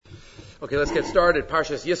Okay, let's get started.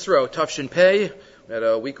 Parshas Yisro, Tafshin Pei. We had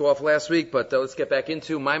a week off last week, but let's get back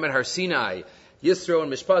into Maimon Har Sinai. Yisro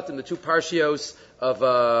and Mishpatim, the two parshios of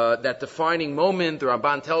that defining moment. The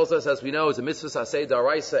Ramban tells us, as we know, is a mitzvah saseh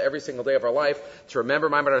daraisa every single day of our life to remember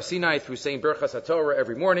Maimon Har Sinai through saying Birchas HaTorah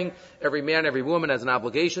every morning. Every man, every woman has an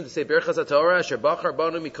obligation to say Birchas HaTorah, Asher Bachar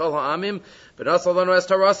Banu Mikol Ha'amim, B'nasal Lanu Es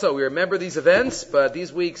Tarasa. We remember these events, but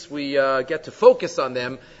these weeks we get to focus on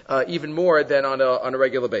them even more than on a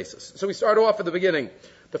regular basis. So we start off at the beginning.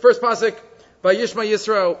 The first pasuk, Vayishma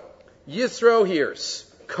Yisro. Yisro hears.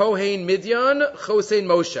 Kohen Midyan, Chosein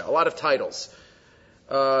Moshe. A lot of titles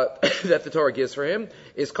that the Torah gives for him.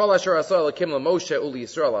 Is Kol Asher Asa Elokim LaMoshe Uli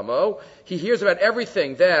Yisrael Amo. He hears about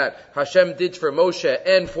everything that Hashem did for Moshe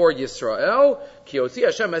and for Yisrael. Ki Yotzi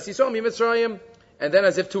Hashem Es Yisrael Mitzrayim. And then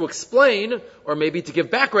as if to explain, or maybe to give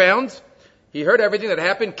background, he heard everything that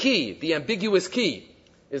happened. Ki, the ambiguous key,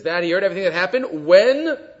 is that he heard everything that happened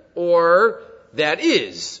when or that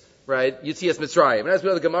is. Right, Yitzias Mitzrayim. And as we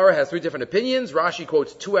know, the Gemara has three different opinions. Rashi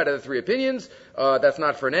quotes 2 out of the 3 opinions. That's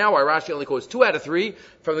not for now. Our Rashi only quotes 2 out of 3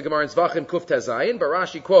 from the Gemara in Zvachim Kuf Tezayin. But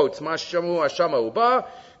Rashi quotes Mashamu Hashama Uba,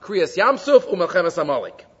 Kriyas Yamsuf, Umelchemes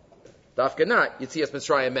Amalek. Dafka not Yitzias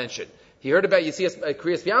Mitzrayim mentioned. He heard about Yitzias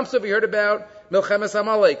Kriyas Yamsuf. He heard about Melchemes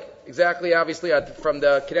Amalek. Exactly, obviously, from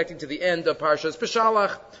the connecting to the end of Parshas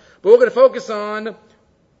Peshalach. But we're going to focus on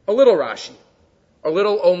a little Rashi, a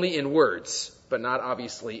little only in words, but not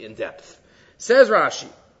obviously in depth. Says Rashi,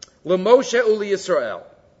 LeMoshe Uli Yisrael.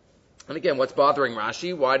 And again, what's bothering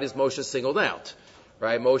Rashi? Why is Moshe singled out?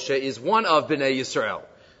 Right? Moshe is one of Bnei Yisrael.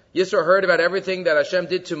 Yisro heard about everything that Hashem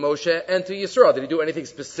did to Moshe and to Yisrael. Did he do anything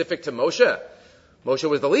specific to Moshe? Moshe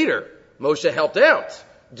was the leader. Moshe helped out,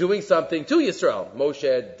 doing something to Yisrael.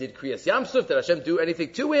 Moshe did Kriyas Yamsuf. Did Hashem do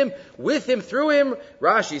anything to him, with him, through him?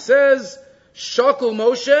 Rashi says, Shakul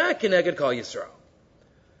Moshe Keneged Kol Yisrael.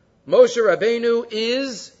 Moshe Rabbeinu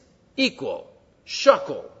is equal,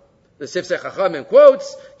 shakul. The Sifsei Chachamim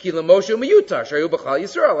quotes, Ki Moshe Miyutar Shayu B'chal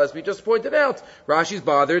Yisrael. As we just pointed out, Rashi's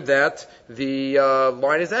bothered that the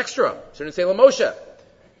line is extra. Shouldn't say LaMoshe.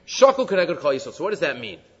 Shakul Keneged Kol Yisrael. So what does that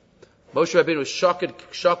mean? Moshe Rabbeinu is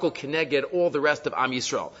shakul Keneged all the rest of Am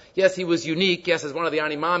Yisrael. Yes, he was unique. Yes, as one of the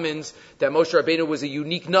Ani Mamins, that Moshe Rabbeinu was a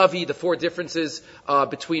unique Navi. The 4 differences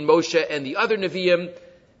between Moshe and the other Nevi'im.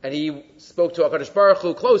 And he spoke to HaKadosh Baruch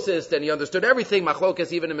Hu closest, and he understood everything.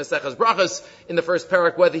 Machlokas, even in Maseches Brachas, in the first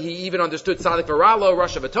parak, whether he even understood Tzadik V'Ralo,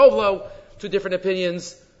 Rasha V'Tovlo, 2 different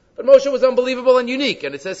opinions. But Moshe was unbelievable and unique.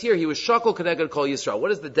 And it says here, he was Shakul Keneged Kol Yisrael. What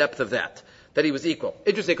is the depth of that? That he was equal.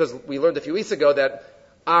 Interesting, because we learned a few weeks ago that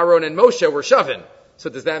Aaron and Moshe were Shavin. So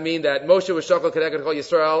does that mean that Moshe was Shakul Keneged Kol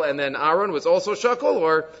Yisrael, and then Aaron was also Shakul,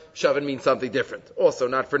 or Shavin means something different? Also,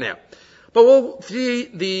 not for now. But we'll see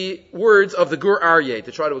the words of the Gur Aryeh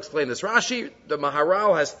to try to explain this. Rashi, the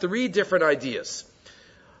Maharal, has 3 different ideas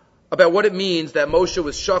about what it means that Moshe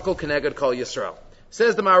was Shakul Keneged Kol Yisrael.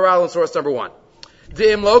 Says the Maharal in source number 1.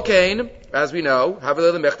 V'im lo kain, as we know,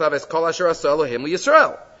 Havilei l'mechtav es kol asher asa Elohim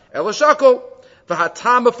liYisrael. Elo Shakul.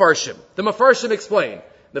 V'hatam Mefarshim. The Mefarshim explain.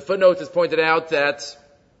 The footnote has pointed out that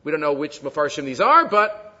we don't know which Mefarshim these are,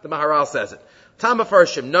 but the Maharal says it. Tam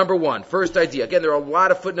Mefarshim, number 1, first idea. Again, there are a lot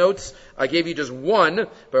of footnotes. I gave you just one,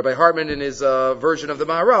 but by Hartman in his version of the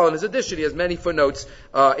Maharal, in his edition, he has many footnotes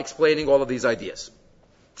explaining all of these ideas.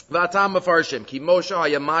 V'atam Mefarshim, ki Moshe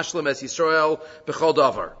haya mashlim es Yisrael b'chol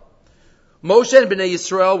davar. Moshe and Bnei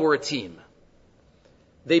Yisrael were a team.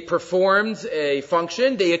 They performed a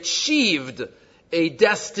function. They achieved a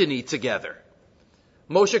destiny together.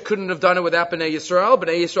 Moshe couldn't have done it without Bnei Yisrael.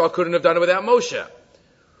 Bnei Yisrael couldn't have done it without Moshe.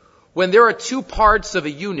 When there are 2 parts of a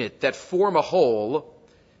unit that form a whole,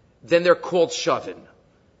 then they're called shavin,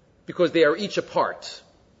 because they are each a part.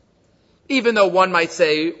 Even though one might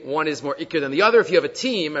say one is more ikar than the other, if you have a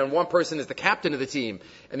team and one person is the captain of the team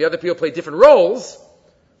and the other people play different roles,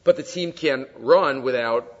 but the team can run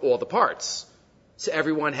without all the parts. So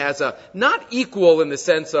everyone has not equal in the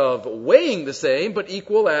sense of weighing the same, but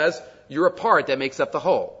equal as you're a part that makes up the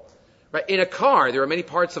whole. Right? In a car, there are many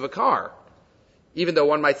parts of a car. Even though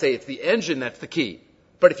one might say it's the engine that's the key.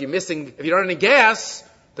 But if you don't have any gas,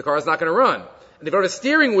 the car is not going to run. And if you don't have a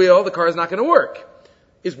steering wheel, the car is not going to work.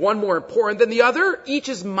 Is one more important than the other? Each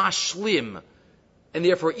is mashlim. And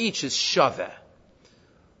therefore each is shaveh.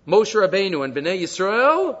 Moshe Rabbeinu and Bnei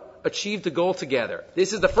Yisrael achieved the goal together.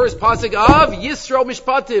 This is the first pasuk of Yisro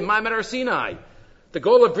Mishpatim, Maimon Har Sinai. The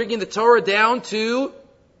goal of bringing the Torah down to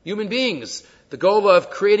human beings. The goal of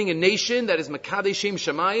creating a nation that is Makadeshim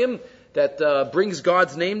Shamayim, that brings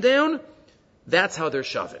God's name down. That's how they're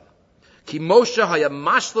shavin. Ki Moshe haya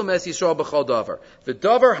mashlim es Yisrael b'chol davar. The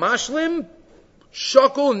davar mashlim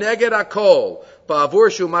shakul neged hakol.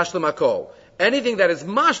 ba'avur shu mashlim hakol. Anything that is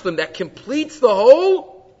mashlim, that completes the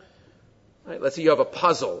whole. Right? Let's say you have a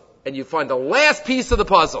puzzle, and you find the last piece of the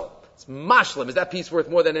puzzle. It's mashlim. Is that piece worth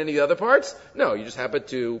more than any of the other parts? No, you just happen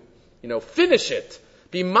to, finish it.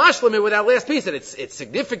 Be mashlim it with that last piece, and it's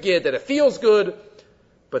significant, that it feels good.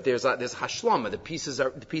 But there's hashlama. The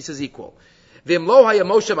pieces equal. V'im lo haya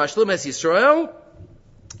Moshe mashlim es Yisrael,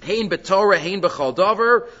 hein b'Torah, hein b'chal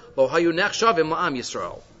davar, lo hayu nechshavim la'am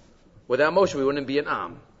Yisrael. Without Moshe, we wouldn't be an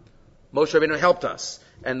am. Moshe Rabbeinu helped us.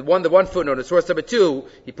 And the one footnote in source number 2,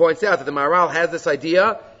 he points out that the Maharal has this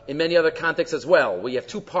idea in many other contexts as well. We have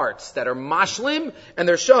two parts that are mashlim and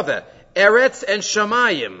they're shaveh. Eretz and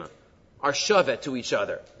shamayim are shaveh to each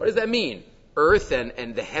other. What does that mean? Earth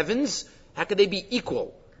and the heavens, how could they be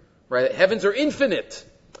equal? Right? Heavens are infinite.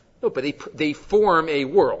 No, but they form a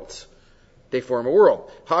world. They form a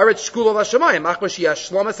world. Haaretz shkula v'shamayim, ach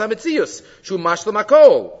mashiach shlomas hametzius, shu mashlim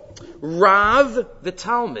hakol. Rav, the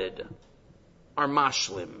Talmud, are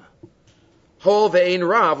mashlim. Hol ve'ein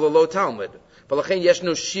Rav lo Talmud. V'lachein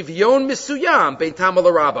yeshnu shivyon misuyam bein Talmud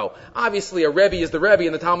l'Rabo. Obviously, a Rebbe is the Rebbe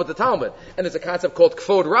and the Talmud the Talmud. And there's a concept called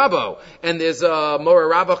Kfod Rabo. And there's Mora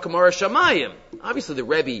Rabba Kamara Shamayim. Obviously, the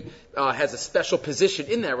Rebbe has a special position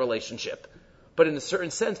in that relationship. But in a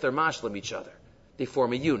certain sense, they're mashlim each other. They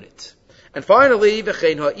form a unit. And finally,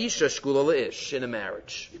 v'chein ha'isha shkula le'ish, in a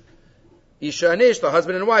marriage. Isha and Ish, the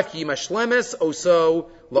husband and wife, ki mashlemes oso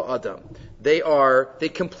la'adam. They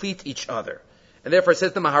complete each other. And therefore it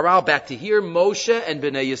says the Maharal back to here, Moshe and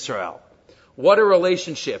Bnei Yisrael. What a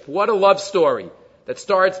relationship. What a love story that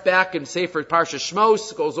starts back in Sefer Parsha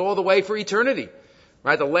Shmos, goes all the way for eternity.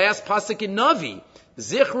 Right? The last pasuk in Navi.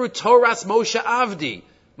 Zichru Toras Moshe Avdi,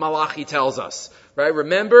 Malachi tells us. Right?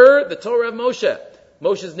 Remember the Torah of Moshe.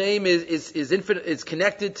 Moshe's name is infinite, is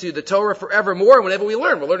connected to the Torah forevermore, and whenever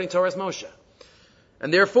we're learning Torah's Moshe.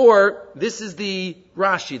 And therefore, this is the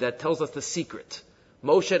Rashi that tells us the secret.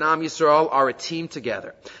 Moshe and Am Yisrael are a team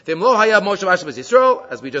together. V'im lo haya Moshe v'Hashem Yisrael,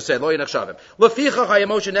 as we just said, lo yinachshavim. Lefichach haya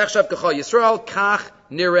Moshe nechshav k'chol Yisrael, kach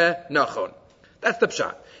nireh nachon. That's the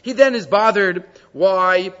pshat. He then is bothered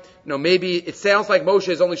why, maybe it sounds like Moshe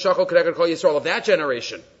is only shachol k'neged k'chol Yisrael of that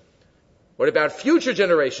generation. What about future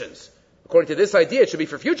generations? According to this idea, it should be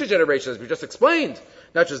for future generations, as we just explained.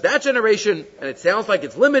 Not just that generation, and it sounds like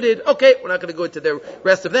it's limited. Okay, we're not going to go into the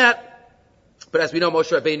rest of that. But as we know,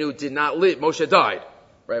 Moshe Rabbeinu did not live. Moshe died.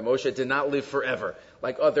 Right? Moshe did not live forever,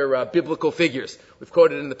 like other biblical figures. We've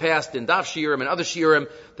quoted in the past in Daf Shiurim and other Shiurim,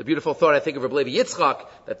 the beautiful thought, I think, of Reb Levi Yitzchak,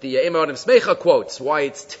 that the Ema Adam Smecha quotes, why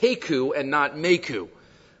it's Teku and not Meku.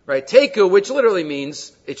 Right? Teku, which literally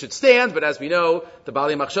means it should stand, but as we know, the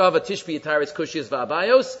Bali Machshava, Tishbi Yitaritz Kushiyas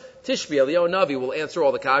Va'abayos, Tishbi Eliyahu Navi will answer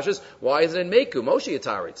all the kashas. Why is it in Meku? Moshe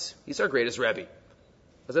Yitaritz. He's our greatest Rebbe.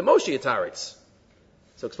 Is it Moshe Yitaritz?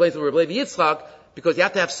 So explains to Reb Levi Yitzchak, because you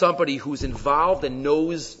have to have somebody who's involved and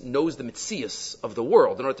knows the mitzias of the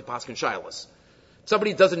world in order to paskin shilas.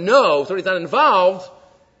 Somebody doesn't know, somebody's not involved,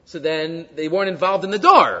 so then they weren't involved in the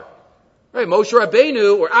dar. Right? Moshe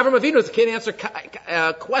Rabbeinu or Avram Avinu can't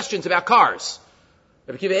answer questions about cars.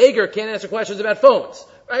 Rabbi Akiva Eger can't answer questions about phones.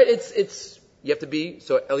 Right? You have to be,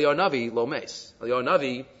 so Eliyahu Navi lo meis. Eliyahu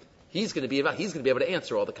Navi, he's going to be able to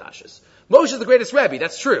answer all the kashas. Moshe is the greatest Rebbe,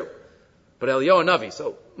 that's true. But Eliyahu Navi,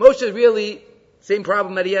 so Moshe is really same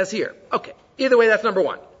problem that he has here. Okay. Either way, that's number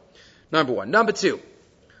one. Number two.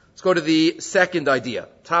 Let's go to the second idea.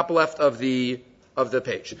 Top left of the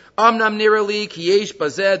page. Amnam nirali ki yesh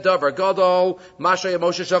bazeh davar gadol mashay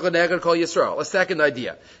Moshe shachar neged kol Yisrael. A second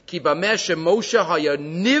idea. Ki bamesh Moshe haya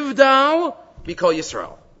nivdal mikol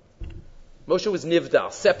Yisrael. Moshe was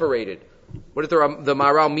nivdal, separated. What did the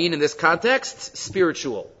Maharal mean in this context?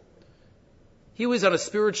 Spiritual. He was on a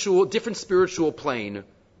different spiritual plane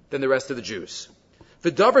than the rest of the Jews.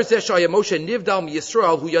 The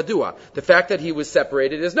fact that he was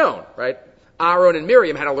separated is known, right? Aaron and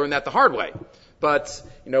Miriam had to learn that the hard way. But,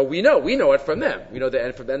 we know it from them. We know the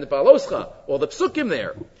end from the end of Baloscha, all the psukim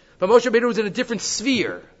there. But Moshe Rabbeinu was in a different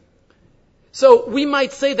sphere. So we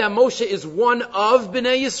might say that Moshe is one of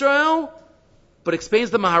Bnei Yisrael, but explains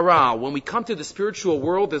the Maharal, when we come to the spiritual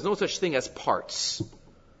world, there's no such thing as parts.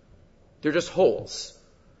 They're just wholes.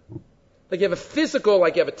 Like you have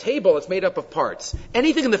a table that's made up of parts.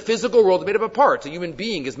 Anything in the physical world is made up of parts. A human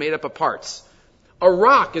being is made up of parts. A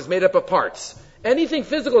rock is made up of parts. Anything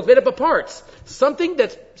physical is made up of parts. Something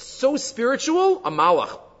that's so spiritual, a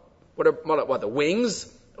malach. What, the wings?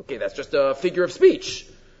 Okay, that's just a figure of speech.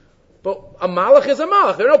 But a malach is a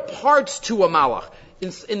malach. There are no parts to a malach.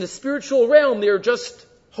 In the spiritual realm, they're just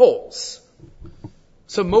wholes.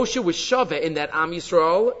 So Moshe was shaveh in that Am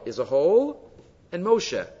Yisrael is a whole, and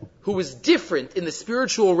Moshe, who was different in the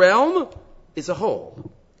spiritual realm, is a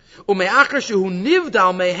whole. Because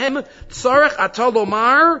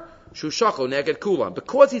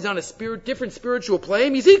he's on a different spiritual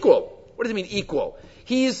plane, he's equal. What does it mean equal?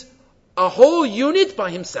 He's a whole unit by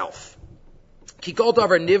himself.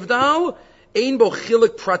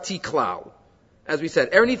 As we said,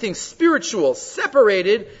 anything spiritual,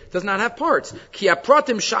 separated, does not have parts.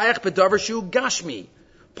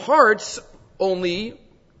 Parts only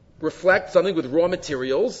reflect something with raw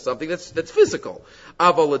materials, something that's physical.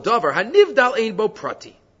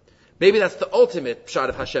 Maybe that's the ultimate shot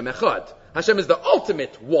of Hashem Echad. Hashem is the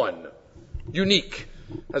ultimate one, unique.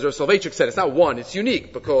 As Rav Soloveitchik said, it's not one, it's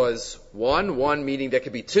unique, because one meaning there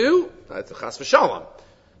could be two, that's a chas v'shalom.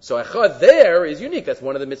 So Echad there is unique. That's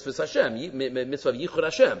one of the mitzvahs Hashem, mitzvah of Yichud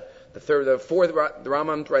Hashem. The fourth, the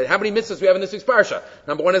Rambam, right? How many mitzvahs we have in this week's parsha?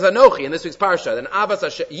 Number one is Anochi in this week's parsha. Then Avas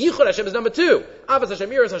Hashem, Yichud Hashem is number two. Avas Hashem,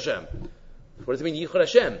 Yiras Hashem. What does it mean, Yichud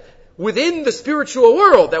Hashem? Within the spiritual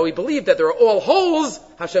world that we believe that there are all wholes,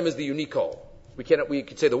 Hashem is the unique whole. We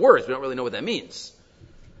could say the words, we don't really know what that means.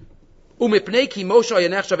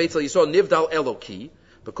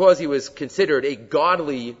 Because he was considered a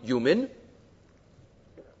godly human.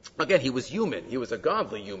 Again, he was human. He was a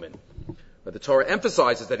godly human. But the Torah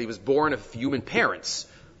emphasizes that he was born of human parents.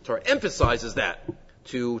 The Torah emphasizes that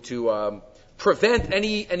to prevent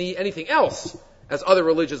anything else, as other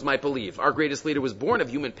religions might believe. Our greatest leader was born of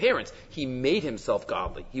human parents. He made himself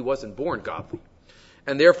godly. He wasn't born godly.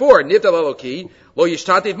 And therefore, Nivdal Eloki, lo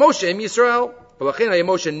yishtativ Moshe im Yisrael, v'lachin hay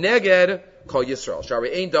Moshe neged kol Yisrael.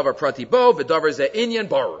 Shari ein davar prati bo, v'davar ze inyan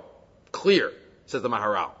bar. Clear, says the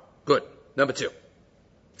Maharal. Good. Number two.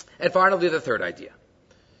 And finally, the third idea.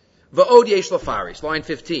 Va'od yesh lafarish, line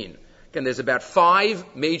 15. Again, there's about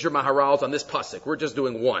 5 major Maharals on this pasuk. We're just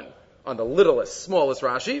doing one on the littlest, smallest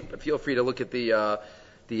Rashi, but feel free to look at the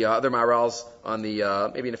other Maharals on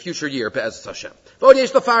the, maybe in a future year, Be'ez Hashem. V'od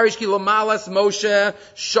yesh lafarish ki lomalas Moshe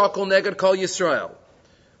shakol neged kol Yisrael.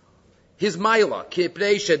 His Maila,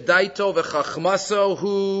 kipnei shedaito v'chachmaso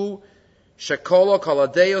hu shekolo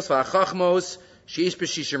koladeos v'achachmos sheish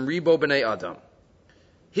b'shishim ribo b'nei Adam.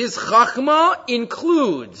 His chachma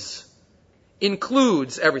includes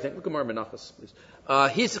everything. Look at Mar Menachos, please.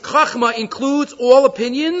 His chachma includes all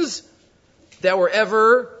opinions that were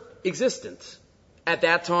ever existent at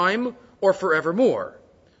that time or forevermore.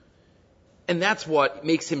 And that's what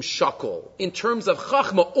makes him shakol. In terms of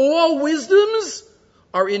chachma, all wisdoms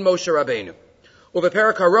are in Moshe Rabbeinu. Well, the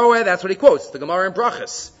Perek HaRoeh, that's what he quotes. The Gemara in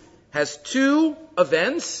Brachas has 2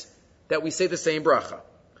 events that we say the same bracha.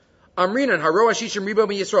 Amrinan Haroah Shishim Ribo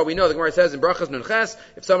Yisrael. We know the Gemara says in Brachas Nun Ches,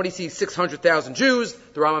 if somebody sees 600,000 Jews,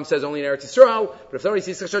 the Rambam says only in Eretz Yisrael, but if somebody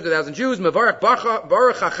sees 600,000 Jews, Mevarach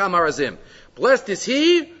Baruch Chacham Harazim. Blessed is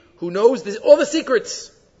he who knows all the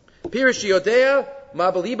secrets. Pirish Yodea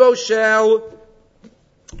Mabalibo Shel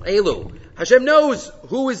Elu. Hashem knows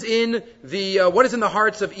who is in what is in the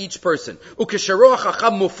hearts of each person. Ukesharoah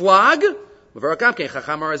Chacham Muflag, Mevarach Gamkein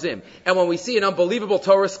Chacham Harazim. And when we see an unbelievable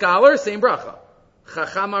Torah scholar, same bracha.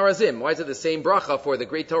 Chacham Harazim. Why is it the same bracha for the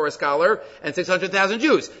great Torah scholar and 600,000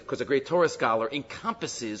 Jews? Because the great Torah scholar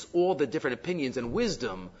encompasses all the different opinions and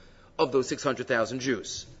wisdom of those 600,000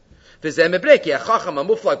 Jews. Because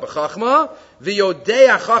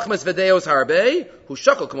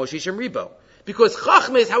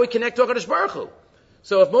Chachma is how we connect to HaKadosh Baruch Hu.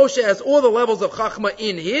 So if Moshe has all the levels of Chachma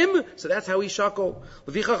in him, so that's how he shakol.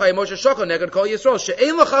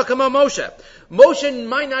 Moshe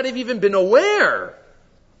might not have even been aware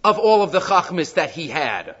of all of the Chachmas that he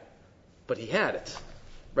had. But he had it.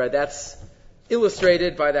 Right, that's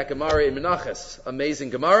illustrated by that Gemara in Menachos. Amazing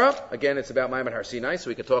Gemara. Again, it's about Maimon Har Sinai, so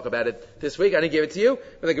we could talk about it this week. I didn't give it to you.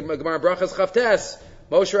 But the Gemara Brachas Chavtes,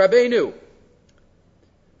 Moshe Rabbeinu.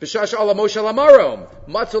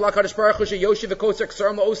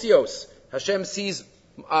 Hashem sees,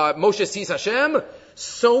 Moshe sees Hashem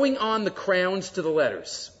sewing on the crowns to the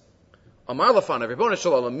letters. What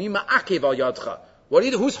do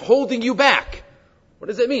you do? Who's holding you back? What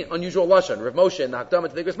does it mean? Unusual lashon. Rav Moshe in the Hakdama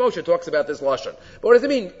to the Igros Moshe talks about this lashon. But what does it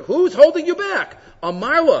mean? Who's holding you back?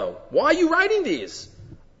 Amarlo. Why are you writing these?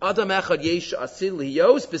 Adam echad yesh asil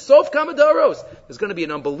liyos b'sof kamadoros. There's going to be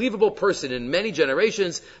an unbelievable person in many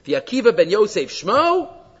generations. V'Akiva ben Yosef Shmo,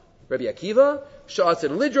 Rabbi Akiva, sha'asid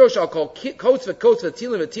lidro shall call kotes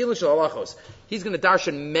v'tilim shal halachos. He's going to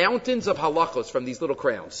darshan mountains of halachos from these little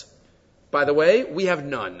crowns. By the way, we have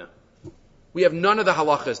none. We have none of the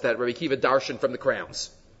halachas that Rabbi Akiva darshan from the crowns,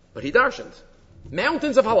 but he darshaned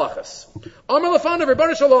mountains of halachas. Amar lefanav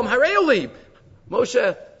Rebbeinu Shalom hareoli.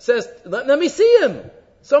 Moshe says, let me see him.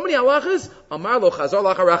 So many halachas. Amar lo chazor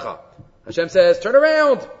lacharecha. Hashem says, turn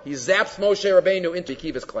around. He zaps Moshe Rabbeinu into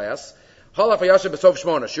Akiva's class.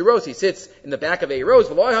 Shiros, he sits in the back of a rose.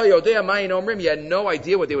 He had no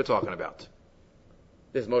idea what they were talking about.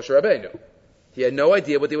 This is Moshe Rabbeinu. He had no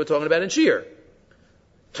idea what they were talking about in Shir.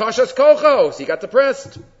 Tashas Kochos, he got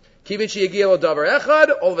depressed.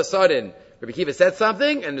 All of a sudden, Rabbi Kiva said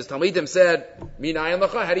something, and his Talmidim said, Minayin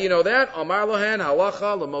Lacha, how do you know that? Amar Lohen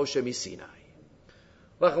Halacha L'Moshe Misinai.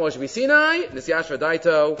 Lacha Moshe Misinai, Nisyash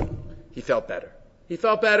Vadaito, he felt better. He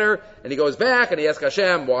felt better, and he goes back and he asks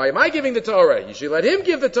Hashem, why am I giving the Torah? You should let him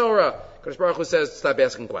give the Torah. Kadosh Baruch Hu says, stop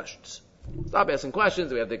asking questions. Stop asking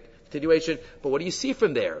questions, we have the continuation. But what do you see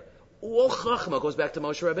from there? All Chachma goes back to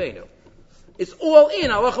Moshe Rabbeinu. It's all in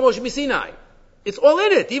Halacha Moshe Misinai. It's all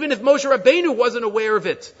in it, even if Moshe Rabbeinu wasn't aware of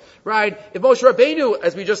it, right? If Moshe Rabbeinu,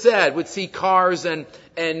 as we just said, would see cars and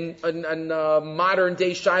modern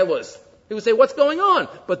day shilas, he would say, what's going on?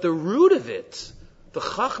 But the root of it, the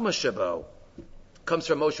Chachma Shabo, comes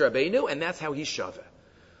from Moshe Rabbeinu, and that's how he's Shaveh.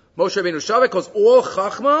 Moshe Rabbeinu Shaveh, because all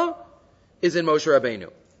Chachma is in Moshe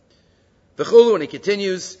Rabbeinu. V'chulu, and he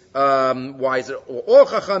continues, why is it all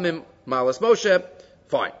Chachamim, Malas Moshe?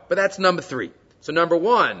 Fine. But that's number 3. So number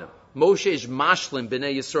 1, Moshe is mashlim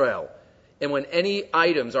b'nei Yisrael. And when any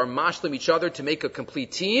items are mashlim each other to make a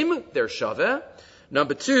complete team, they're shaveh.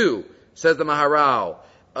 Number 2, says the Maharal,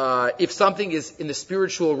 if something is in the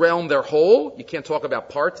spiritual realm, they're whole. You can't talk about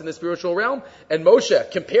parts in the spiritual realm. And Moshe,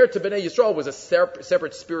 compared to Bnei Yisrael, was a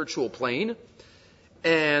separate spiritual plane.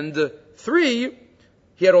 And 3,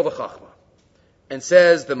 he had all the chachma. And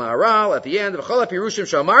says the Maharal at the end, V'chol pirushim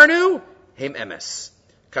shamarnu, heim emes.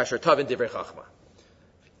 Kasher tavin divrei chachma.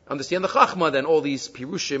 Understand the chachma, then all these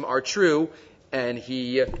pirushim are true, and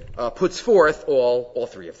he puts forth all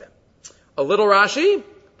 3 of them. A little Rashi,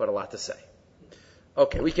 but a lot to say.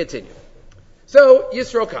 Okay, we continue. So,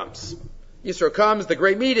 Yisro comes. Yisro comes, the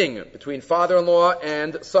great meeting between father-in-law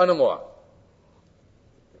and son-in-law.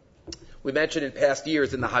 We mentioned in past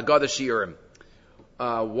years in the Haggadah Shiurim,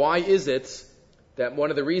 why is it that one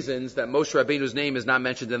of the reasons that Moshe Rabbeinu's name is not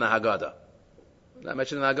mentioned in the Haggadah? Not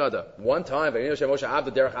mentioned in the Haggadah. One time, you'd think Moshe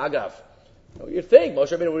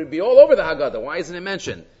Rabbeinu would be all over the Haggadah. Why isn't it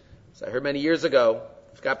mentioned? So I heard many years ago,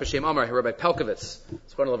 Fkat B'Shem Amar, Rabbi Pelkovitz,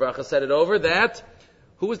 Zchon Levracha, said it over, that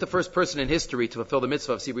who was the first person in history to fulfill the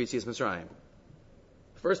mitzvah of Sibri Yitzias Mitzrayim?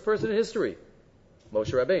 First person in history,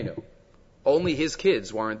 Moshe Rabbeinu. Only his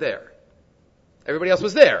kids weren't there. Everybody else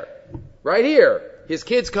was there. Right here. His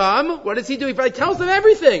kids come. What does he do? He tells them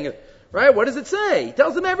everything. Right? What does it say? He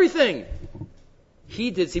tells them everything.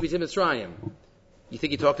 He did Sibri Yitzias Mitzrayim. You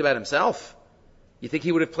think he talked about himself? You think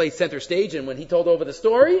he would have played center stage and when he told over the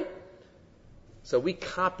story? So we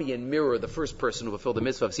copy and mirror the first person who fulfilled the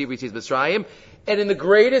mitzvah of Sibri Yitzias Mitzrayim. And in the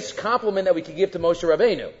greatest compliment that we can give to Moshe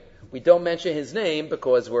Rabbeinu, we don't mention his name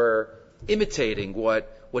because we're imitating what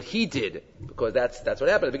he did. Because that's what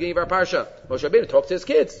happened at the beginning of our parsha. Moshe Rabbeinu talks to his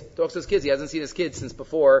kids. He hasn't seen his kids since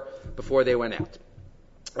before they went out.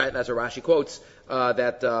 Right? That's what Rashi quotes,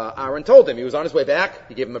 that Aaron told him. He was on his way back.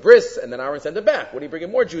 He gave him a bris, and then Aaron sent him back. What are you bringing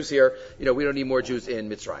more Jews here? We don't need more Jews in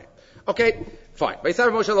Mitzrayim. Okay, fine. Vayisar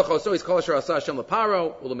Moshe lechoso, he's called Asher Asa Hashem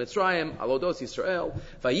leparo, ulu Mitzrayim, alodos Yisrael.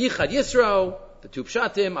 Vayichad Yisro, the two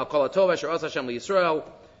pshatim, al kol hatov Asher Asa Hashem liyisrael.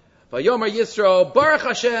 Vayomer Yisro, Baruch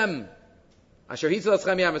Hashem. Asher hitzil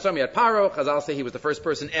eschem yam Mitzrayim yad paro. Chazal say he was the first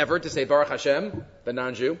person ever to say Baruch Hashem, the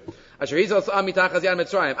non-Jew. Asher hitzil eschem mitachas yad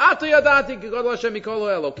Mitzrayim. Atu yadati k'godol Hashem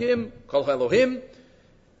mikol Elokim, kol Elohim.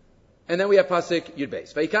 And then we have pasuk Yud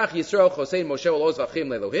Beis. Vayikach Yisro chosein Moshe olos v'achim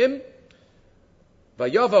leElohim.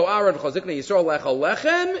 Vayovo Aaron chozikne Yisro lechol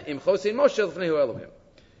lechem im chosein Moshe l'fnei Elohim.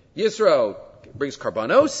 Yisro brings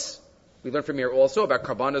karbanos. We learn from here also about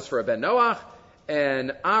karbanos for a ben Noach.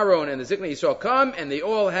 And Aaron and the Ziknei Yisrael come, and they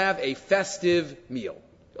all have a festive meal.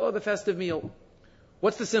 They all have a festive meal.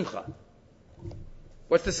 What's the simcha?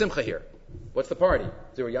 What's the simcha here? What's the party?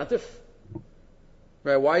 Is there a yantif?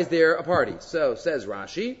 Right? Why is there a party? So says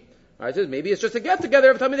Rashi. Right, maybe it's just a get together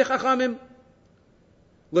of Talmidei Chachamim.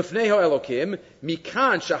 Lefneho Elokim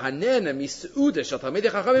mikan shahanena misuda shel Talmidei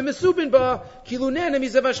Chachamim mesubin ba kilunena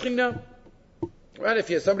mizev Shechina. Right,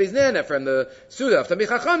 if somebody's nana from the Suda of Talmidei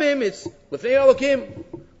Chachamim, it's L'fnei Elokim.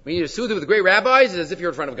 When you need a Suda with great rabbis, it's as if you're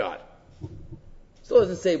in front of God. Still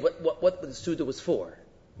doesn't say what the Suda was for.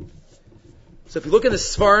 So if you look in the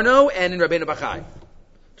Sforno and in Rabbeinu Bachai,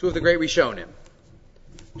 two of the great Rishonim,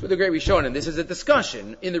 this is a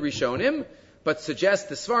discussion in the Rishonim, but suggests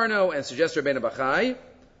the Sforno and suggests Rabbeinu Bachai.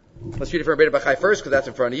 Let's read it from Rabbeinu Bachai first, because that's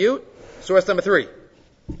in front of you. Source number 3.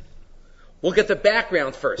 We'll get the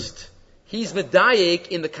background first. He's medayek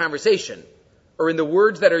in the conversation, or in the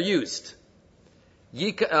words that are used.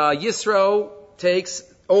 Yisro takes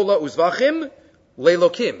Ola Uzvachim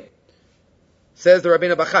Leilokim. Says the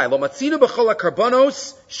Rabbeinu Bachai, Lo matzinu b'chol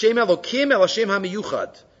karbanos shem Elokim el Hashem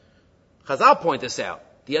hamiyuchad. Chazal point this out.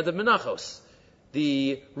 The end of Menachos.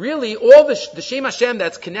 Really, all the Shem Hashem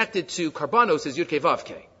that's connected to karbanos is Yud-Kei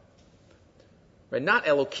Vav-Kei. Right? Not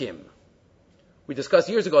Elokim. We discussed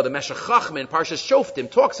years ago, the Meshech Chachma in Parshas Shoftim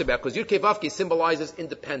talks about, because Yud-Kei Vav-Kei symbolizes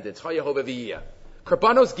independence. Ha-Yehovah v'yiyah.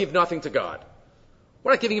 Karbanos give nothing to God.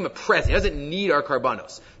 We're not giving him a present. He doesn't need our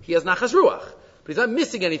karbanos. He has nachas ruach. But he's not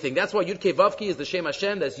missing anything. That's why Yud-Kei Vav-Kei is the Shem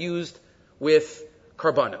Hashem that's used with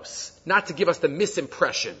karbanos. Not to give us the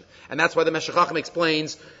misimpression. And that's why the Meshech Chachma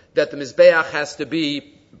explains that the Mizbeach has to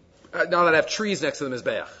be, not that I have trees next to the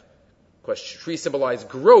Mizbeach. Of course, trees symbolize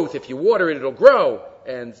growth. If you water it, it'll grow.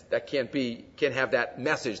 And that can't have that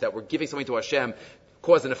message that we're giving something to Hashem,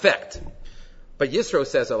 cause and effect. But Yisro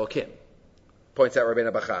says Elokim. Points out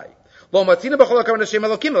Rabbeinu Bachai. Lo matzina b'chol hakaron Hashem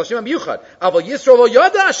Elokim, Hashem hamiyuchad. Aval Yisro lo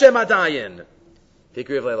yada Hashem adayin.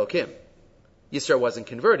 Tikriv le'Elokim. Yisro wasn't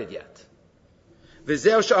converted yet.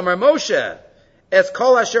 V'zeu she'amar Moshe, es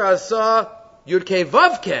kol asher asa Yud-Kei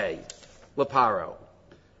Vav-Kei Leparo.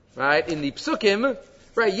 Right? In the Psukim,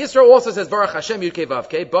 right, Yisro also says Baruch Hashem Yud-Kei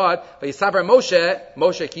Vav-Kei, but Yisaber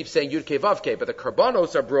Moshe keeps saying Yud-Kei Vav-Kei, but the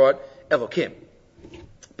karbanos are brought Elokim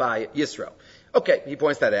by Yisro. Okay, he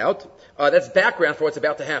points that out. That's background for what's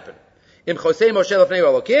about to happen. Im Chosei Moshe lefnei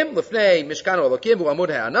Elokim, lefnei Mishkanu Elokim, hu Amud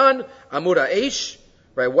ha'anan, Amud ha'esh.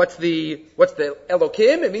 Right, what's the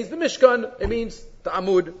Elokim? It means the Mishkan. It means the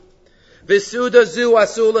Amud. V'suda zu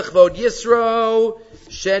asu lechvod Yisro,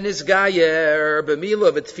 shenis gayer,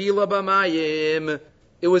 b'mila v'tfila b'mayim.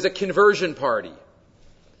 It was a conversion party.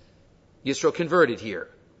 Yisro converted here.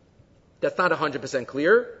 That's not 100%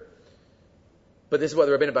 clear. But this is what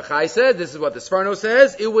the Rabbeinu Bachai said. This is what the Sforno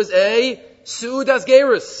says. It was a Su'udas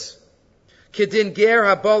Gerus. Kedin ger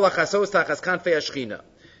habol achasos tachas kanfei hashchina.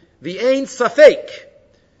 The ein safek.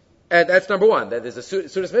 And that's number one. That is a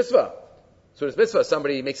Su'udas Mitzvah. Su'udas Mitzvah,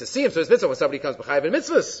 somebody makes a siyum. Su'udas Mitzvah, when somebody comes b'chayiv in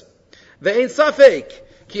mitzvahs. The ein safek.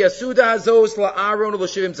 Ki asuda hazos la'aron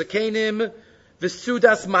u'l'shivim zakenim.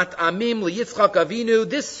 V'sudas mat'amim li'yitzchak avinu.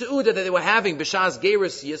 This su'uda that they were having, b'shas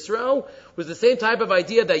gerus Yisro, was the same type of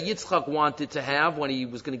idea that Yitzchak wanted to have when he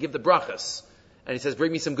was going to give the brachas. And he says,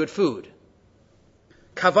 bring me some good food.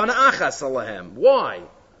 Kavana achas alahem. Why?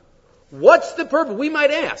 What's the purpose? We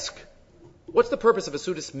might ask, what's the purpose of a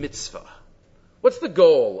Sudas mitzvah? What's the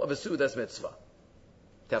goal of a Sudas mitzvah?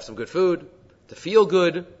 To have some good food, to feel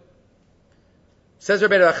good. Says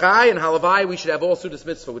Rabbeinu Achai and Halavai, we should have all Sudas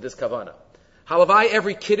mitzvah with this kavana. Halavai,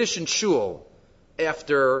 every kiddush and shul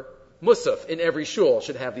after Musaf in every shul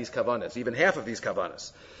should have these kavanas, even half of these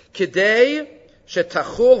kavanas. Kidei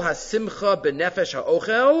shetachul hasimcha benefesh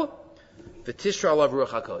ha'ochel v'tishra alav ruach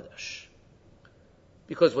hakodesh.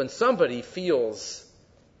 Because when somebody feels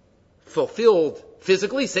fulfilled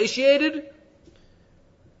physically, satiated,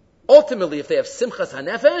 ultimately if they have simchas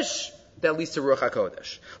hanefesh, that leads to ruach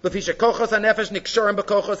hakodesh. L'fisha kochos hanefesh niksharim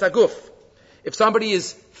b'kochos haguf. If somebody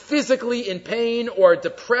is physically in pain or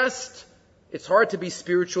depressed, it's hard to be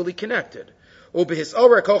spiritually connected. And as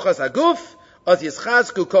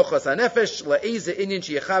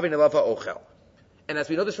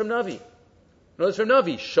we know this from Navi.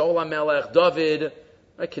 Shaul HaMelech, David,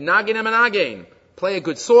 Kinagin Emanagin. Play a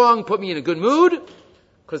good song, put me in a good mood,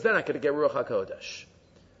 because then I could get Ruach HaKodesh.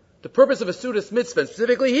 The purpose of a Sudas mitzvah,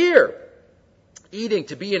 specifically here, eating,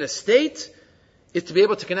 to be in a state, is to be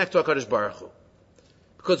able to connect to HaKadosh Baruch Hu.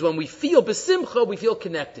 Because when we feel besimcha, we feel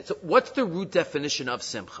connected. So what's the root definition of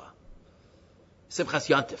simcha? Simchas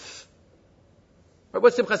Yantif. Right,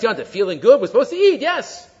 what's Simchas Yantif? Feeling good? We're supposed to eat,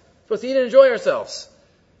 yes. We're supposed to eat and enjoy ourselves.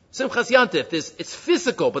 Simchas Yantif, it's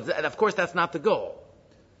physical, but of course that's not the goal.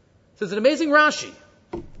 So there's an amazing Rashi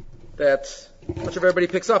that I'm not sure if everybody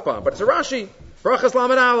picks up on, but it's a Rashi, Brachas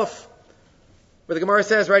Lamed Aleph, where the Gemara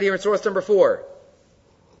says right here in source number 4,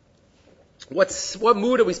 what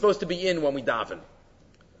mood are we supposed to be in when we daven?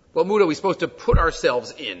 What mood are we supposed to put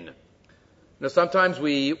ourselves in? Sometimes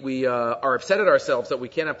we are upset at ourselves that we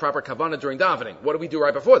can't have proper kavanah during davening. What do we do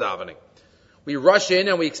right before davening? We rush in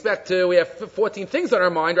and we have 14 things on our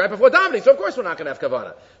mind right before davening, so of course we're not going to have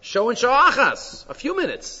kavanah. Show and sha'achas, a few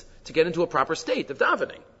minutes to get into a proper state of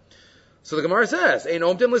davening. So the Gemara says, Ein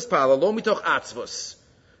omdim lispala lo mitoch atzvus.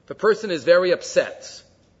 If a person is very upset,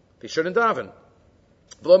 he shouldn't daven.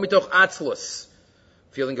 V'lo mitoch atzlus,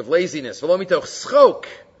 feeling of laziness. V'lo mitoch schok.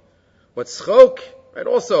 What's schok? Right,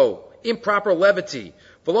 also improper levity.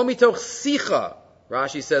 V'lo mitoch sicha.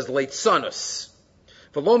 Rashi says leitzanus.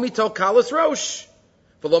 V'lo mitoch kalas rosh.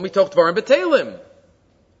 V'lo mitoch dvarim betelim.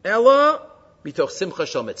 Ella mitoch simcha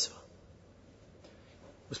shel mitzvah.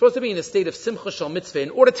 We're supposed to be in a state of simcha shel mitzvah in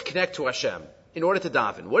order to connect to Hashem. in order to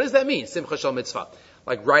daven. What does that mean? Simcha shel mitzvah.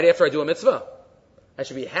 Like right after I do a mitzvah, I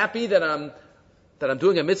should be happy that I'm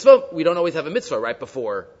doing a mitzvah. We don't always have a mitzvah right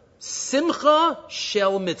before. Simcha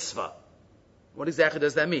shel mitzvah. What exactly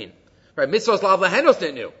does that mean? Right, mitzvahs lav lahenos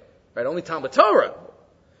nitnu. Right, only Talmud Torah.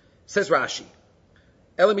 Says Rashi.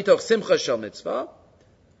 Ela mitoch simcha shel mitzvah.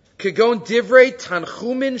 Kegon divrei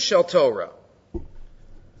tanchumin shel Torah.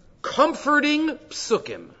 Comforting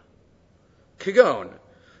psukim. Kegon.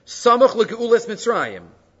 Samach legeulas Mitzrayim.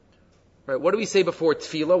 Right, what do we say before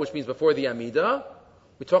tefillah, which means before the Amidah?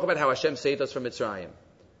 We talk about how Hashem saved us from Mitzrayim.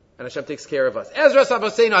 And Hashem takes care of us. Ezra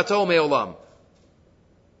Sabaseinu Atol Me'olam.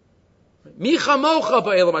 Mi chamocha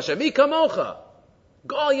ba'elam Hashem. Mi kamocha.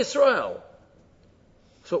 Gal Yisrael.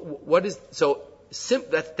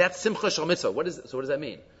 That's Simcha Shel Mitzvah. What does that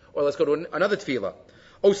mean? Or let's go to another tefillah.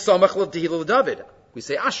 O Samach Tehillah David. We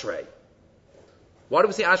say Ashrei. Why do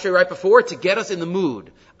we say Ashrei right before? To get us in the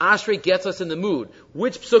mood. Ashrei gets us in the mood.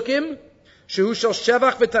 Which psukim? Shehu shel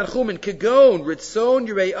shevach v'tanchumin kegon ritzon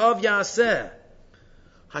yire'av yaseh.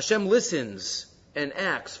 Hashem listens and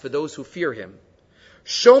acts for those who fear Him.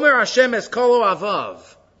 Shomer Hashem es kolo avav.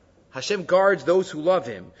 Hashem guards those who love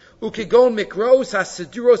Him. Ukegon mikros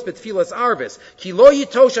hasiduros betfilas arvis. Ki lo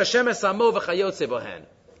yitosh Hashem es amo v'chayotze bohen.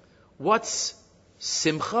 What's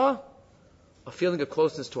simcha? A feeling of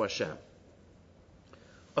closeness to Hashem.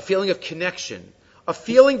 A feeling of connection. A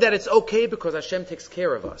feeling that it's okay because Hashem takes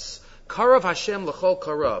care of us. Karav Hashem l'chol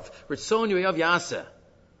karav. Ritzon yoyav yaseh.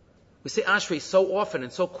 We say Ashrei so often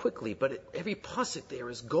and so quickly, but every pasuk there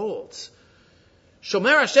is gold.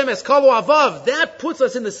 Shomer Hashem es kalo avav. That puts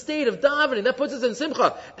us in the state of davening. That puts us in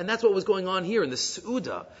simcha. And that's what was going on here in the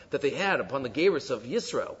Su'udah that they had upon the Gerus of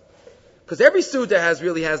Yisro. Because every Su'udah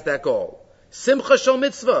really has that goal. Simcha shel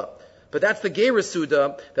mitzvah. But that's the Gerus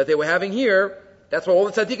Su'udah that they were having here. That's where all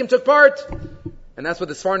the tzaddikim took part. And that's what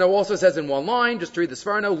the Sfarno also says in one line, just to read the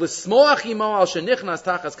Sfarno, L'smoach imo al shenichnas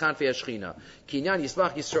tachas kanfei hashchina, ki inyan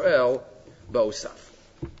yismach Yisrael ba'osaf.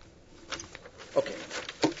 Okay,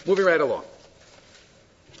 moving right along.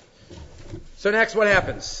 So next, what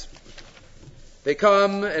happens? They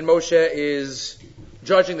come, and Moshe is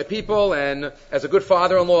judging the people, and as a good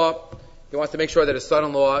father-in-law, he wants to make sure that his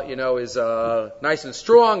son-in-law, is nice and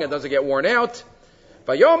strong and doesn't get worn out.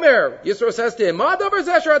 Vayomer, Yisro says to him, what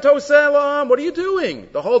are you doing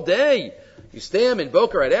the whole day? You stay in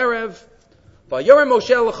Boker at Erev. Vayomer Moshe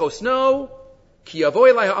l'chosno, ki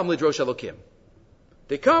yavo elai ha'am l'drosh Elokim.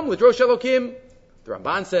 They come with Drosh Elokim. The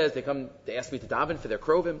Ramban says they ask me to daven for their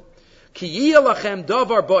krovim. Ki yiyeh lachem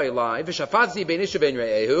davar bo elai, v'shafatzi bein ish u'bein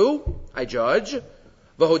re'ehu, I judge.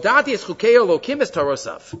 V'hodati es chukei Elokim es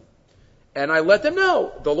tarosav. And I let them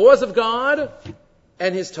know the laws of God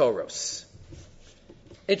and His Toros.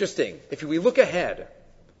 Interesting. If we look ahead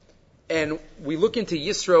and we look into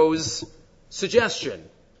Yisro's suggestion,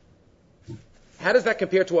 how does that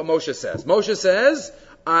compare to what Moshe says? Moshe says,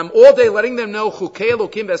 I'm all day letting them know Chukei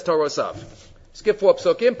Elokim ves Torosav. Skip 4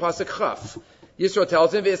 psukim, pasuk chaf. Yisro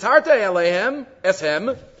tells him, V'esharta alehem,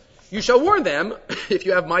 eshem, you shall warn them, if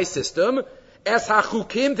you have my system, es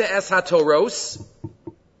ha-chukim ve'es ha-toros.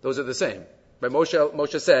 Those are the same. But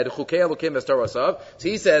Moshe said, Chukei Elokim ves Torosav. So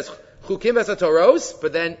he says, Chukim es ha-toros,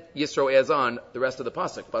 but then Yisro adds on the rest of the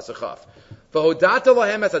pasuk, pasuk chaf. V'hodata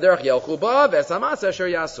lahem es haderech yelchu ba, v'es hamas asher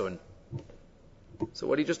yasun. So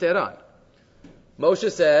what do you just add on?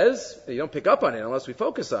 Moshe says, you don't pick up on it unless we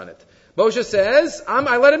focus on it. Moshe says,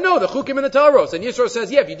 I let him know the chukim and the toros. And Yisro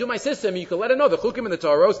says, if you do my system, you can let him know the chukim and the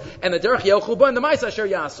toros, and the derech yelchu ba and the ma'as asher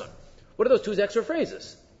yasun. What are those two extra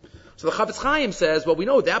phrases? So the Chavetz Chaim says, we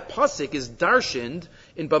know that pasuk is darshaned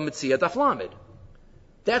in Bamitzia Daf Lamed.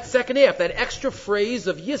 That second half, that extra phrase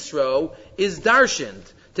of Yisro is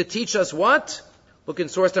darshaned to teach us what? Look in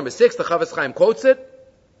source number 6, the Chavetz Chaim quotes it.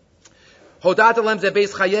 Hodat alem ze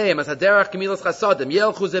beis chayim, as haderach kemilas chasadim,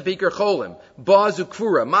 yelchu ze biker cholim, bazu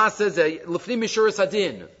kfura, masa ze lefnim mishuras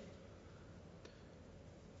hadin.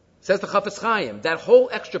 Says the Chavetz Chaim, that whole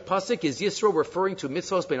extra pasuk is Yisro referring to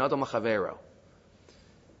mitzvos ben adam lachavero,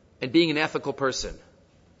 and being an ethical person,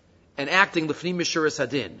 and acting lefnim mishuras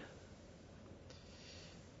hadin.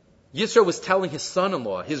 Yisro was telling his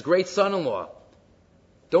son-in-law, his great son-in-law,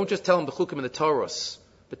 don't just tell him the chukim and the toros,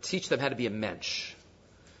 but teach them how to be a mensch.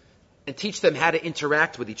 And teach them how to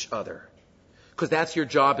interact with each other. Because that's your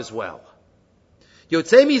job as well.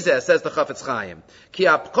 Yotzei mizeh, says the Chavetz Chaim, ki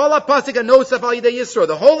kol ha-pasik hanosaf al yidei Yisro,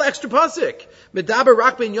 the whole extra pasik, medaber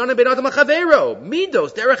rak ben yonah ben adam lachavero,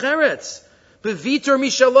 midos, derech eretz, bevitor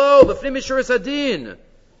mishalo, lefnim mishuras hadin,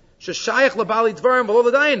 sheshayach labali dvarim v'lo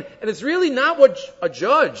l'dayin. And it's really not what a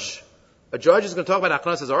judge is going to talk about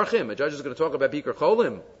Achnas Archim. A judge is going to talk about Bikur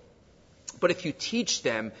Cholim. But if you teach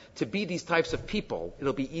them to be these types of people,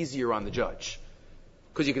 it'll be easier on the judge.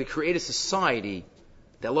 Because you're going to create a society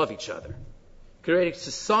that love each other. Create a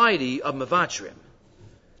society of mevatrim.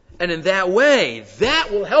 And in that way, that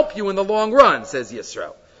will help you in the long run, says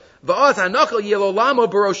Yisro.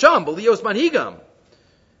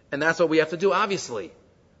 And that's what we have to do, obviously.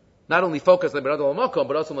 Not only focus on Be'adol HaMakom,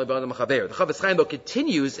 but also on Be'adol HaMachaver. The Chavetz Chaim, though,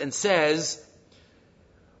 continues and says,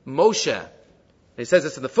 Moshe, and he says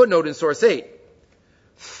this in the footnote in source 8,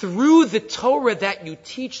 through the Torah that you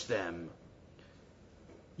teach them,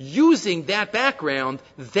 using that background,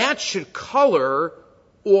 that should color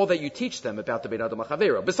all that you teach them about the Be'adol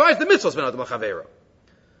HaMachaver. Besides the mitzvahs Be'adol HaMachaver.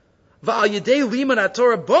 V'al yedei liman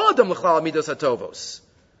HaTorah ba'adam l'chlal midos hatovos.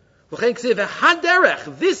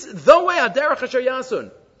 This, the way Haderech Asher Yasun.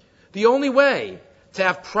 The only way to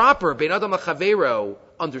have proper Bein Adam L'Chavero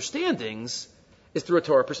understandings is through a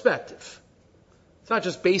Torah perspective. It's not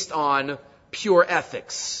just based on pure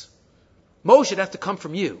ethics. Moshe, it has to come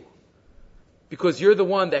from you. Because you're the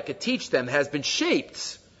one that could teach them, has been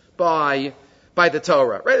shaped by the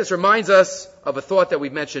Torah. Right? This reminds us of a thought that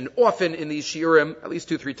we've mentioned often in these shiurim, at least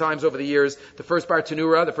 2-3 times over the years. The first Bar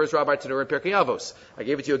Tanura, the first Rav Bar Tanura in Pirkei Avos. I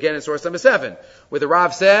gave it to you again in source number 7, where the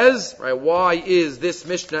Rav says, right, why is this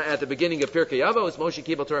Mishnah at the beginning of Pirkei Avos? Moshe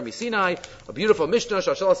Kibel Torah Misinai, a beautiful Mishnah,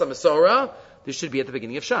 Shashalas HaMesorah. This should be at the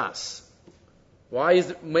beginning of Shas. Why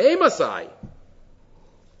is it Me'ei Masai?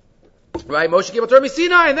 Right, Moshe Kibel Torah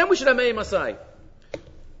Misinai, and then we should have Me'ei Masai.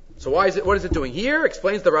 So why is it? What is it doing here?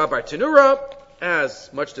 Explains the Rav Bar Tanura, as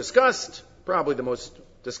much discussed, probably the most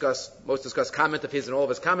discussed comment of his in all of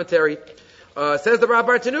his commentary. Says the Rav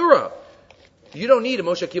Bar Tanura, you don't need a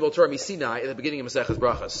Moshe Kibel Torah Misinai at the beginning of Maseches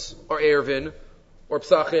Brachas, or Erevin, or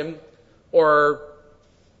Psachim, or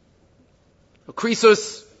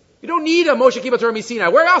Krisus. You don't need a Moshe Kibel Torah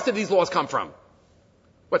Misinai. Where else did these laws come from?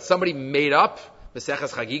 What, somebody made up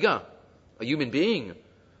Maseches Chagiga? A human being?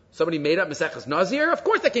 Somebody made up Maseches Nazir? Of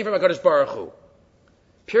course that came from HaKadosh Baruch Hu.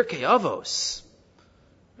 Pirkei Avos.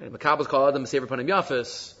 Makabels call Adam Sefer Panim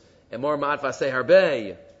Yafis, and more Ma'at Vasei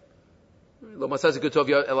Harbei. Lo Masaz Gutov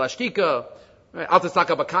El Ashtika. Al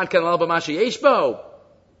Tasaka Bakan Ken Al Bamashi Yeshbo.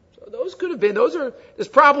 So those could have been. There's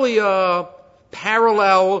probably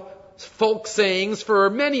parallel folk sayings for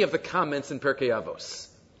many of the comments in Pirkei Avos.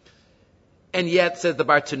 And yet, says the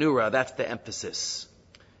Bar Tanura, that's the emphasis.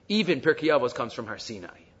 Even Pirkei Avos comes from Har Sinai.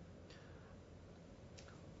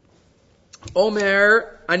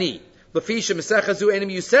 Omer Ani. Lefisha Mesechazu Enim,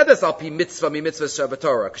 you said this, Al Pi Mitzvah, Mi Mitzvah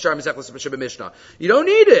Shabbatorah, Kashar Mesechlas Shabbat Mishnah. You don't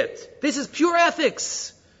need it. This is pure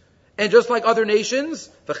ethics. And just like other nations,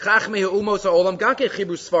 V'chachmei ha'umos ha'olam gake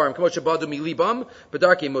chibru svarim, Kamo shabadu milibam,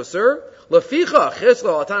 B'darkei Musar, Leficha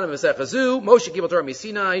Chesla Atana Mesechazu, Moshe Kibel Torah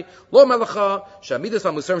Misinai, Lo Melacha, Shamidas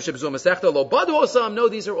V'musarim Shebzu Mesechta, Lo Badu Osam, no,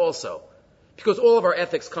 these are also. Because all of our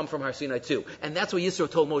ethics come from Har Sinai too. And that's what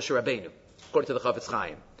Yisro told Moshe Rabbeinu, according to the Chavetz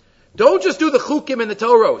Chaim. Don't just do the chukim and the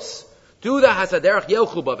Toros. Do the hasaderach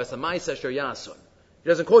yelchuba v'samaisa asher yasun. He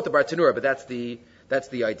doesn't quote the Bar Tanura, but that's the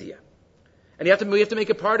idea. And we have to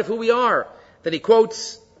make it part of who we are. Then he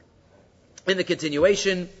quotes in the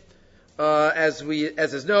continuation, as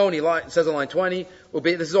is known, he says on line 20.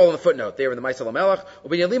 This is all in the footnote there in the Ma'aseh Lamelech.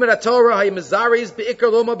 U'b'yalim Torah hayimizaris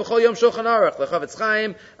be'ikar loma b'chol yom shulchan aruch. The Chavetz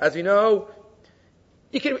Chaim, as we know.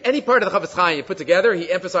 You can, any part of the Chavetz Chaim you put together,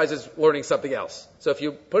 he emphasizes learning something else. So if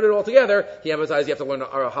you put it all together, he emphasizes you have to learn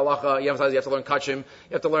halacha, he emphasizes you have to learn kachim, you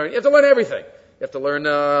have to learn everything. You have to learn,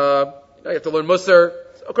 musar.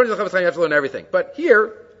 According to the Chavetz Chaim, you have to learn everything. But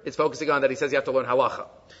here, it's focusing on that he says you have to learn halacha.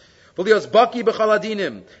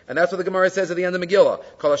 And that's what the Gemara says at the end of Megillah.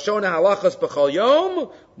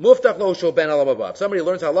 If somebody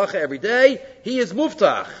learns halacha every day, he is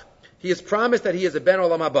muftach. He is promised that he is a ben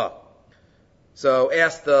olam haba. So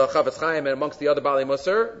ask the Chavetz Chaim and amongst the other Baalei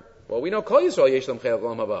Musar, well, we know Kol Yisrael yesh lam chelik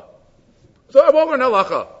olam haba. So I won't learn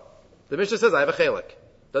halacha. The Mishnah says I have a chelik.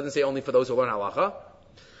 Doesn't say only for those who learn halacha.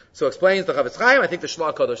 So explains the Chavetz Chaim. I think the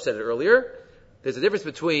Shlach Kodesh said it earlier. There's a difference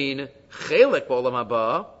between chelik olam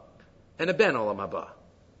haba and a ben olam haba.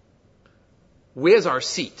 Where's our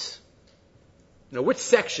seat? Which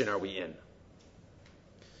section are we in?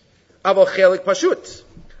 Aval chelik pashut.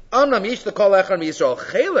 Amnam ish the kol echad mi Yisrael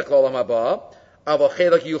chelik olam haba. How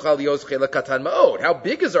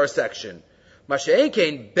big is our section?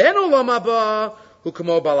 Masha'enkein ben olam haba hu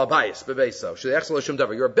kamo balabayis bebeso.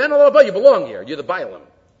 You're a ben olam haba, you belong here. You're the bailam.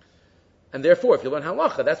 And therefore, if you learn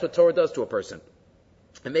halacha, that's what Torah does to a person.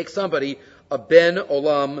 It makes somebody a ben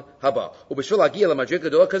olam haba. You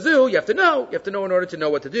have to know in order to know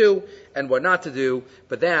what to do and what not to do.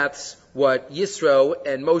 But that's what Yisro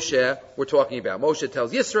and Moshe were talking about. Moshe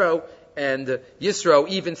tells Yisro and Yisro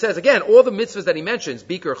even says, again, all the mitzvahs that he mentions,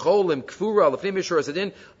 Bikur, Cholim, Kfura, Lefnim Yishur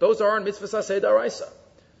Asadin, those are in mitzvahs Aseh Daraisa.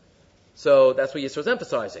 So that's what Yisro's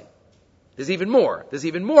emphasizing. There's even more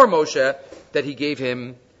Moshe that he gave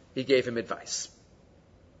him advice.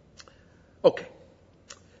 Okay.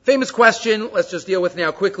 Famous question, let's just deal with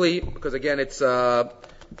now quickly, because again it's, I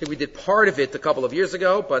think we did part of it a couple of years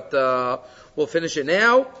ago, but we'll finish it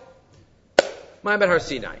now. Ma'amed Har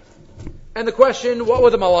Sinai. And the question, what were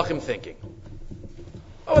the Malachim thinking?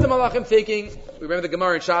 What were the Malachim thinking? We remember the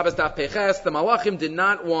Gemara in Shabbos, Daf Peches, the Malachim did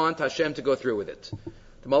not want Hashem to go through with it.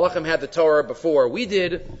 The Malachim had the Torah before we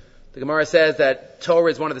did. The Gemara says that Torah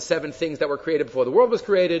is one of the 7 things that were created before the world was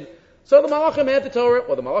created. So the Malachim had the Torah.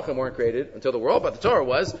 Well, the Malachim weren't created until the world, but the Torah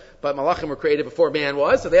was. But Malachim were created before man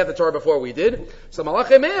was, so they had the Torah before we did. So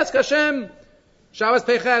Malachim asked Hashem, Shabbos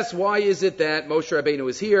Peches, why is it that Moshe Rabbeinu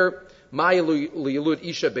is here? Ma liyilud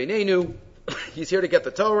isha beinenu. He's here to get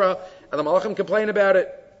the Torah, and the Malachim complain about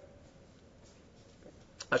it.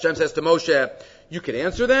 Hashem says to Moshe, you can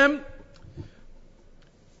answer them.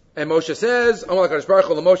 And Moshe says, Amar HaKadosh Baruch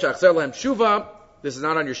Hu Moshe achzer lahem tshuva. This is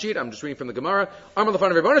not on your sheet. I'm just reading from the Gemara. Amar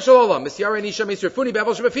l'fanav Ribono shel olam, misyarei nisha misrefuni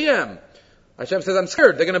be'aval shebefiyem. Hashem says, I'm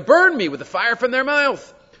scared. They're going to burn me with the fire from their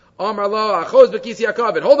mouth. Amar lo achoz b'kisi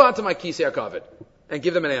hakavod. Hold on to my kisi hakavod. And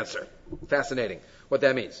give them an answer. Fascinating what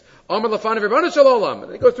that means. Amar l'fanav Ribono shel olam.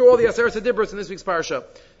 And he goes through all the Aseret Dibros in this week's parsha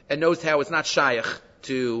and knows how it's not shaykh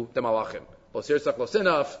to the Malachim. Lo sirsach lo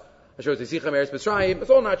sinaf. It's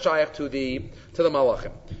all not shaykh to the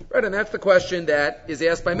Malachim. Right, and that's the question that is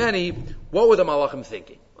asked by many. What were the Malachim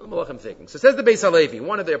thinking? What were the Malachim thinking? So says the Beis Halevi,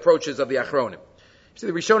 one of the approaches of the Achronim. See,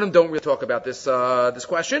 the Rishonim don't really talk about this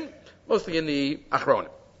question, mostly in the Achronim.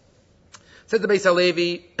 Says the Beis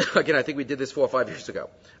Halevi, again, I think we did this 4 or 5 years ago,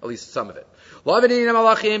 at least some of it. What was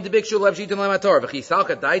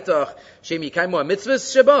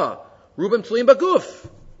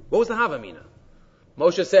the Havamina?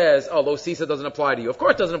 Moshe says, Lo Sisa doesn't apply to you. Of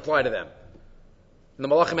course it doesn't apply to them. And the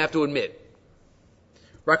Malachim have to admit.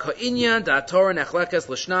 Rak ha'inyan da'atorah nechlekes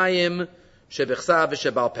l'shnayim shebichsav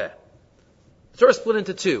v'shebal peh. The Torah is split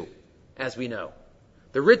into 2, as we know.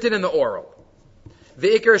 The written and the oral.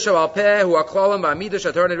 V'ikar shebal peh hu ha'klalim v'amidah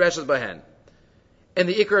she'atorah nidreshes bahen. And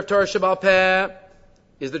the ikar of Torah shebal peh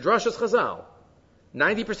is the drashas Chazal.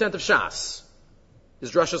 90% of Shas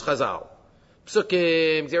is drashas Chazal.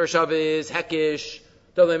 Psukim, Gzera Shavis, Hekish,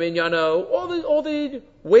 Dalem Inyano, all the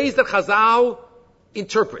ways that Chazal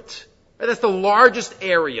interpret. Right? That's the largest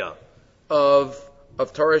area of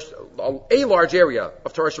Torah, a large area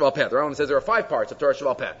of Torah Shebal Peh. The Rambam says there are 5 parts of Torah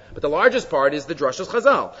Shebal Peh, but the largest part is the Drashas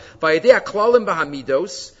Chazal. Vayedei haklalim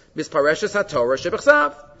b'hamidos mispareshes haTorah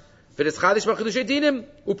shebechsav v'nischadish b'chidushay dinim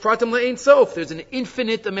upratim le'ein sof. There's an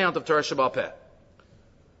infinite amount of Torah Shebal Peh.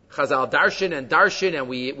 Chazal darshan, and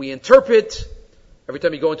we interpret. Every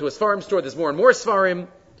time you go into a Sfarim store, there's more and more Sfarim.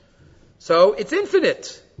 So it's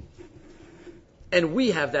infinite. And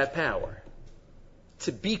we have that power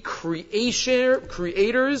to be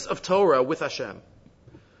creators of Torah with Hashem.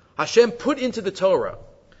 Hashem put into the Torah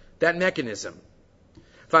that mechanism.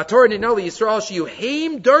 V'atorah ninali Yisrael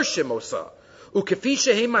sheyuheim darshim osa ukefi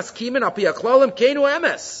sheheim maskimin al pi haklalim keinu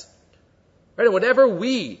emes. Right, and whatever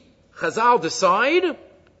we Chazal decide,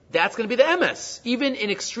 that's going to be the emes, even in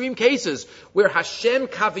extreme cases where Hashem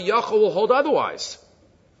Kaviyachol will hold otherwise.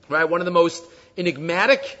 Right? One of the most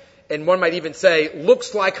enigmatic, and one might even say,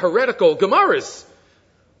 looks like heretical Gemaras,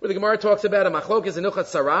 where the Gemara talks about a machlokes and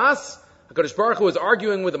ilchat saras. HaKadosh Baruch Hu is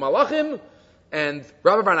arguing with the Malachim, and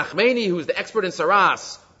Rabbi Bar Nachmani, who's the expert in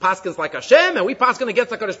saras, paskins like Hashem, and we paskin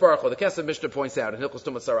against HaKadosh Baruch Hu. The Kesef Mishnah points out in Hilchos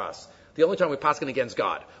Tumas Saras, the only time we paskin against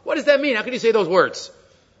God. What does that mean? How can you say those words?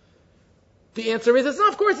 The answer is,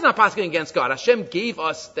 of course it's not pasking against God. Hashem gave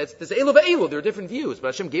us, there's Elu ve'elu, there are different views, but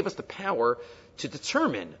Hashem gave us the power to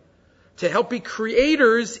determine, to help be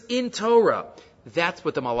creators in Torah. That's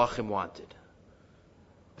what the Malachim wanted.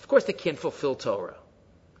 Of course they can't fulfill Torah.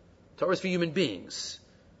 Torah is for human beings.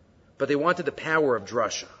 But they wanted the power of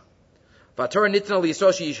drasha. V'atorah nitna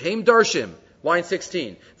liyisrael she'yisheim darshim. Line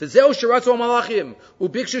 16. V'zeu sheratzu malachim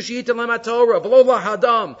ubikshu she'item lem haTorah v'lo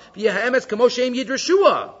lahadam v'yeh ha'emes kamo she'im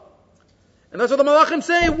yidrashua. And that's what the Malachim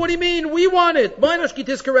say. What do you mean? We want it. We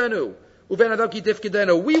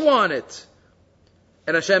want it.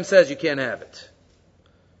 And Hashem says you can't have it.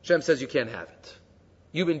 Hashem says you can't have it.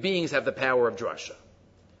 Human beings have the power of drasha.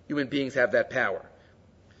 Human beings have that power.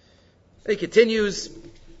 And he continues,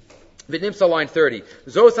 V'nimsa line 30.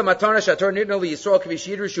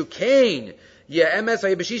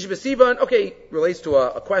 Okay, relates to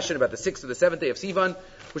a question about the 6th or the 7th day of Sivan.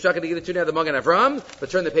 We're not going to get into now the Magen Avram, but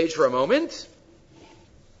turn the page for a moment.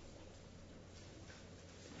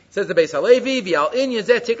 Says the Beis Halevi, V'al inyan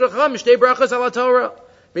zeh tikracha mishtei brachos ala Torah.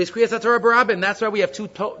 Beis Kriyas HaTorah barabim. And that's why we have two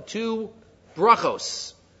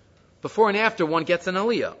brachos. Before and after one gets an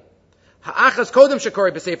aliyah. Ha'achas kodem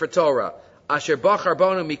shekori b'sefer Torah. Asher bachar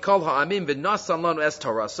bonu mikol ha'amim v'nasan lanu es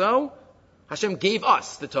Torah. So, Hashem gave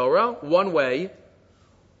us the Torah, one way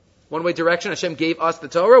direction. Hashem gave us the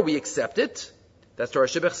Torah, we accept it. That's Torah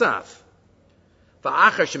shebechsav.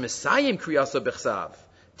 Va'achar shemesayim kriyasa bechsav.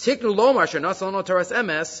 Tiknu lomar shenasan lanu Torah's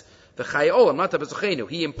emes, v'chai olam nata b'zochenu.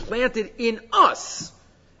 He implanted in us.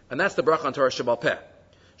 And that's the bracha on Torah Shebal Peh.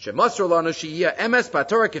 Shemasru lanu sheyiyah emes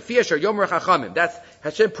b'Torah kefiyah asher yomer chachamim. That's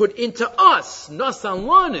Hashem put into us, nasan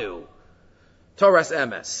lanu, Torah's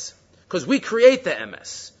emes. Because we create the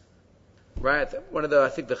emes. Right? One of the, I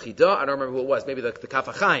think the Chidah, I don't remember who it was, maybe the Kaf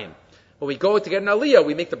HaChaim. When we go to get an aliyah,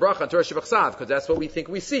 we make the bracha on Torah Shebechsav, because that's what we think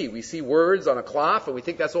we see. We see words on a cloth, and we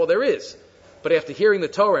think that's all there is. But after hearing the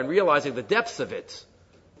Torah and realizing the depths of it,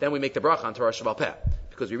 then we make the bracha on Torah Shebal Peh,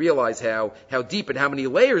 because we realize how deep and how many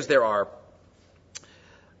layers there are.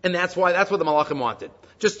 And that's what the Malachim wanted.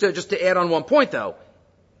 Just to add on one point though,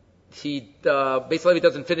 basically he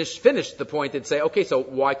doesn't finish the point and say, okay, so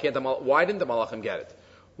why didn't the Malachim get it?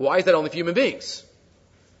 Why is that only for human beings?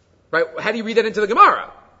 Right? How do you read that into the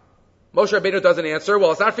Gemara? Moshe Rabbeinu doesn't answer,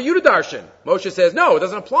 well, it's not for you to darshan. Moshe says, no, it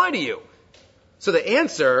doesn't apply to you. So the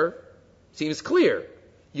answer seems clear.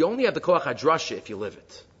 You only have the koach hadrasha if you live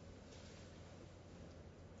it.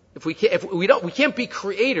 We can't be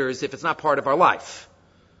creators if it's not part of our life.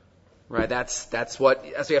 Right? That's what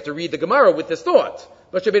you have to read the Gemara with this thought.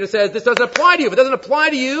 Moshe Rabbeinu says, this doesn't apply to you. If it doesn't apply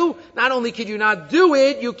to you, not only can you not do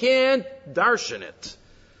it, you can't darshan it.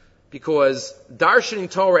 Because darshaning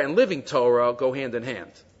Torah and living Torah go hand in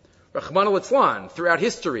hand. Rachmana litzlan, throughout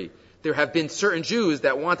history, there have been certain Jews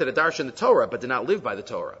that wanted to darshan the Torah, but did not live by the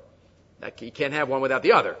Torah. You can't have one without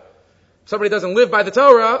the other. If somebody doesn't live by the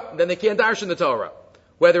Torah, then they can't darshan the Torah.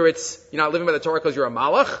 Whether it's, you're not living by the Torah because you're a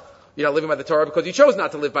malach, you're not living by the Torah because you chose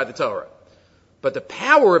not to live by the Torah. But the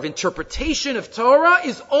power of interpretation of Torah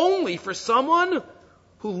is only for someone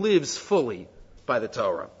who lives fully by the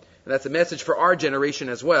Torah. And that's a message for our generation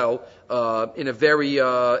as well, in a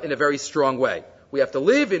very strong way. We have to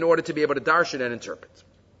live in order to be able to darshan and interpret.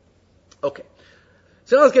 Okay.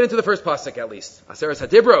 So now let's get into the first pasuk at least. Aseres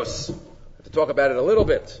Hadibros. I have to talk about it a little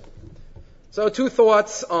bit. So 2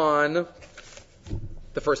 thoughts on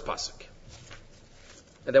the first pasuk.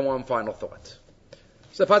 And then one final thought.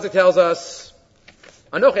 So the pasuk tells us,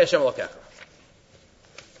 Anochi Hashem Elokecha.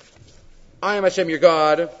 I am Hashem your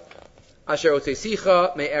God, Asher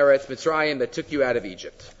Otzesicha me'eretz Mitzrayim, that took you out of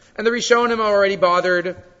Egypt. And the Rishonim are already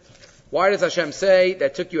bothered. Why does Hashem say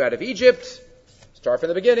that took you out of Egypt? Start from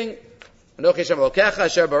the beginning. Anochi Hashem Elokecha,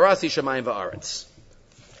 Asher barasi shamayim va'aretz.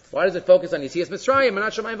 Why does it focus on Yitzias Mitzrayim and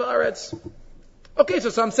not shamayim va'aretz? Okay, so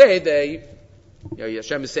some say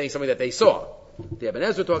Hashem is saying something that they saw. The Ibn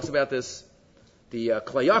Ezra talks about this. The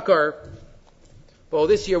Klei Yakar. Well,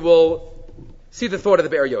 this year we'll see the thought of the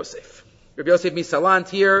Be'er Yosef. Rabbi Yosef Misalant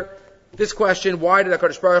here. This question, why did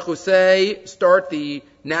HaKadosh Baruch Hu start the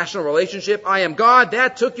national relationship? I am God,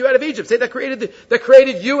 that took you out of Egypt. Say that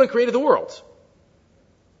created you and created the world.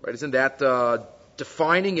 Right? Isn't that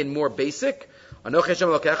defining and more basic? Anochi Hashem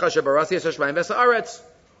Elokecha asher barasi es hashamayim v'ha'aretz.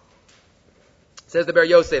 Says the Be'er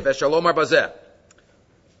Yosef, Eshalomar bazeh.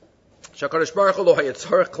 Shakadosh Baruch Hu lo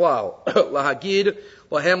hayatzarech klal lahagid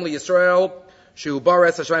lahem liyisrael shu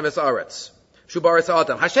bares hashamayim v'ha'aretz shu bares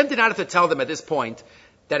ha'adam. Hashem did not have to tell them at this point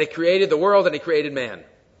that He created the world and He created man.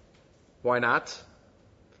 Why not?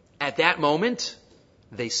 At that moment,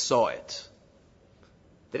 they saw it.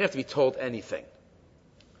 They didn't have to be told anything.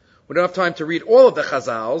 We don't have time to read all of the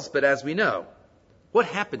Chazals, but as we know, what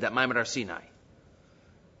happened at Maimon Har Sinai?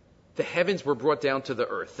 The heavens were brought down to the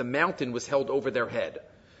earth. The mountain was held over their head.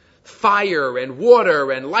 Fire and water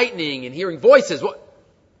and lightning and hearing voices. What?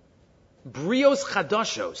 Brios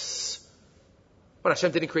Chadashos. What,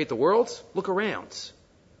 Hashem didn't create the world? Look around.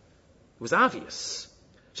 It was obvious.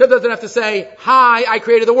 Hashem doesn't have to say, hi, I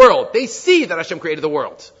created the world. They see that Hashem created the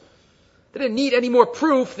world. They didn't need any more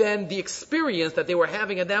proof than the experience that they were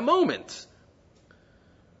having at that moment.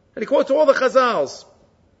 And he quotes all the Chazals.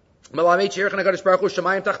 It's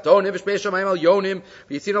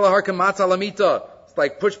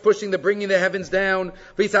like bringing the heavens down.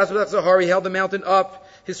 He held the mountain up.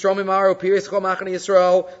 So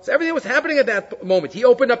everything was happening at that moment. He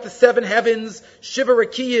opened up the 7 heavens, Shiva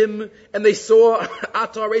Rakiyim, and they saw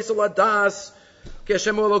Atar Resel Adas,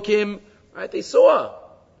 Keshem Elokim. Right? They saw.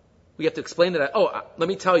 We have to explain that. Let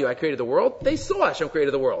me tell you, I created the world. They saw Hashem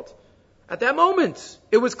created the world. At that moment,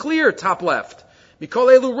 it was clear, top left. Mikol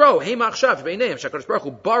elu ro, hey machshav, b'neiim, shakadosh baruch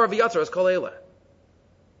hu bara v'yatzar as kol eleh.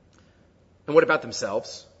 And what about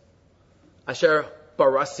themselves? Asher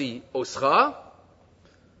barasi oscha.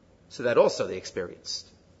 So that also they experienced.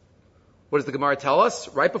 What does the Gemara tell us?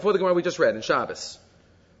 Right before the Gemara we just read in Shabbos.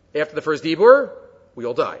 After the first Dibur, we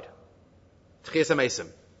all died. Tchias HaMesim.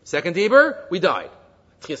 Second Dibur, we died.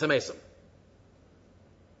 Tchias HaMesim.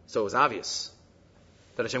 So it was obvious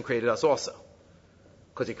that Hashem created us also.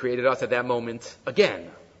 Because He created us at that moment again.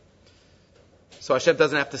 So Hashem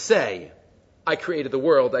doesn't have to say, I created the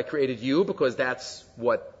world, I created you, because that's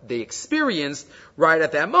what they experienced right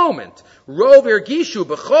at that moment. Rov ergishu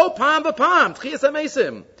b'chol pam b'pam, tchias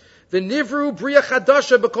hamesim. V'nivru bria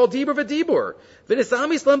chadasha b'kol dibur v'dibur.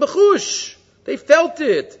 V'nisam islam b'chush. They felt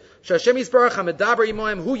it. Shashem yisbarach hamedaber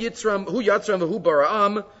imoim hu yatzram v'hu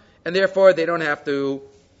bara'am. And therefore they don't have to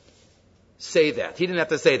say that. He didn't have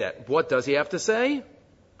to say that. What does he have to say?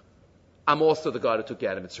 I'm also the God who took you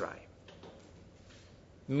out of Mitzrayim.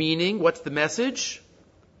 Meaning, what's the message?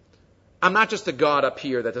 I'm not just a God up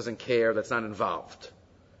here that doesn't care, that's not involved.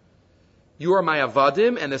 You are my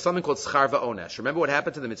avadim, and there's something called schar va'onesh. Remember what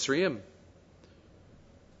happened to the Mitzrayim?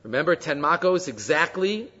 Remember 10 makos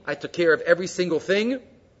exactly? I took care of every single thing,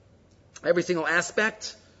 every single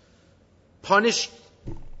aspect. Punished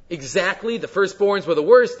exactly. The firstborns were the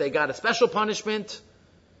worst. They got a special punishment.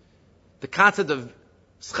 The concept of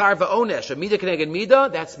schar va'onesh, a midah keneged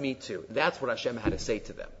midah, that's me too. That's what Hashem had to say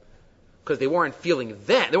to them. Because they weren't feeling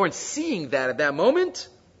that. They weren't seeing that at that moment.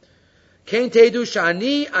 Kein tedu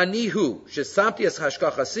shani anihu, shesamti es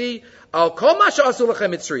hashkachasi, al kol ma she'asu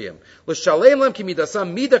lechem mitzrayim, l'shalem lem ki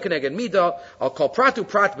midasam midah keneged midah, al kol pratu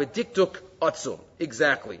prat b'diktuk atzum.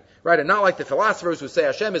 Exactly. Right? And not like the philosophers who say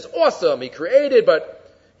Hashem is awesome, He created, but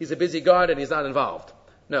He's a busy God and He's not involved.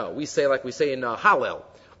 No, we say like we say in Hallel.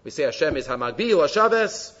 We say Hashem is Hamagbil,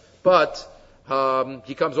 Hashaves, but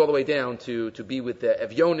He comes all the way down to be with the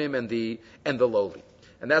Evyonim and the lowly.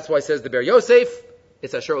 And that's why it says the Ber Yosef,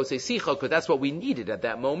 it's Asher Osei Sicha, because that's what we needed at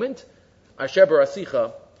that moment. Asher Bar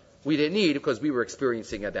Asicha, we didn't need because we were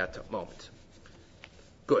experiencing at that moment.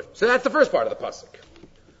 Good. So that's the first part of the pasuk.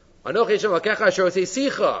 Anochi Hashem Lakecha Asher Osei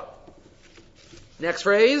Sicha. Next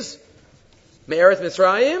phrase, Me'eretz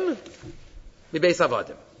Mitzrayim, Mibeis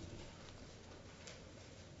Avadim.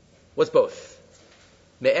 What's both?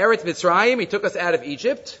 Me'eretz Mitzrayim, He took us out of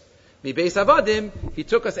Egypt. Mibeis Avadim, He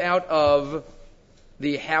took us out of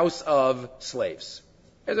the house of slaves.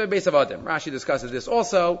 There's Mibeis Avadim. Rashi discusses this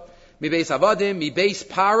also. Mibeis Avadim, Mibeis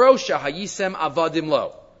Paro, Shahayisem Avadim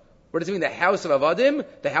Lo. What does it mean? The house of Avadim?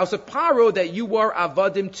 The house of Paro, that you are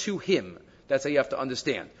Avadim to him. That's how you have to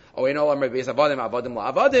understand. Oh, you know, I'm Mibeis Avadim, Avadim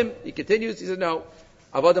La Avadim. He continues, he says, no.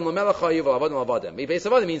 Avadim La Melech Chayiv, Avadim La Avadim. Mibeis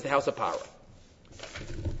Avadim means the house of Paro.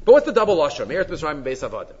 But what's the double lashon? Me'eretz Mitzrayim Beis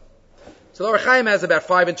Avadim. So the Orach Chaim has about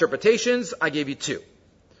 5 interpretations. I gave you 2.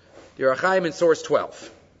 The Orach Chaim in source 12.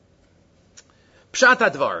 Pshat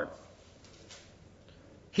HaDvar.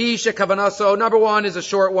 He shekavanaso. Number 1 is a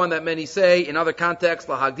short one that many say. In other contexts,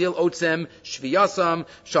 lahagdil otzem shviyasam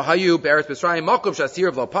shahayu be'eretz Mitzrayim makom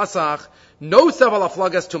shasir v'lo pasach nosav al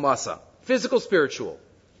aflagas tumasa. Physical, spiritual.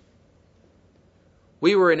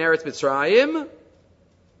 We were in Eretz Mitzrayim.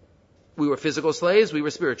 We were physical slaves, we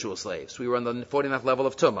were spiritual slaves. We were on the 49th level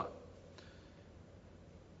of Tumah.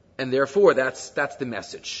 And therefore, that's the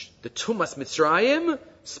message. The Tumas Mitzrayim,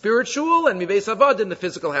 spiritual, and Mibeis Avadim, the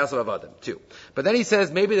physical house of Avadim, too. But then he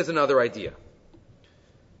says, maybe there's another idea.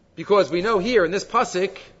 Because we know here, in this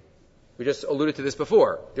pasuk, we just alluded to this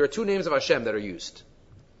before, there are 2 names of Hashem that are used.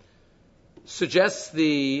 Suggests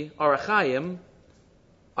the Orach Chaim,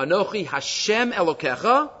 Anochi Hashem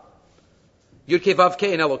Elokecha, Yud-Kei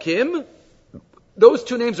Vav-Kei and Elokim, those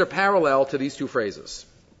 2 names are parallel to these 2 phrases.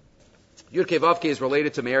 Yud-Kei Vav-Kei is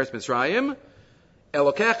related to Me'eretz Mitzrayim.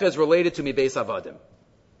 Elokecha is related to Mibeis Avadim.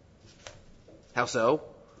 How so?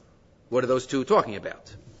 What are those 2 talking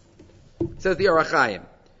about? It says the Orach Chaim.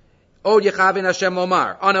 Od Yechavin Hashem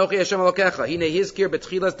Lomar. Anochi Hashem Elokecha. Hine Hizkir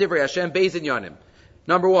Betchilas Divrei Hashem Beis Inyanim.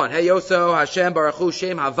 Number 1. Hey Yoso Hashem Baruch Hu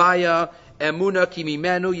Shem Havaya Emuna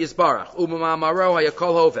Kimimenu Yisbarach. Umama Maro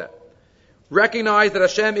Hayakol Hoveh. Recognize that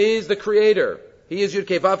Hashem is the creator. He is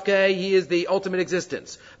Yud-Kei Vav-Kei. He is the ultimate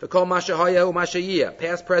existence. The Kol Mashahaya Umashayiyah.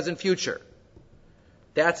 Past, present, future.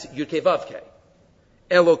 That's Yud-Kei Vav-Kei.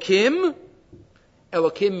 Elokim.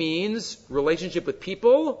 Elokim means relationship with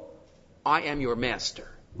people. I am your master.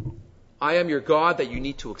 I am your God that you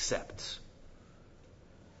need to accept.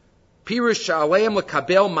 Pirush Sha'aleim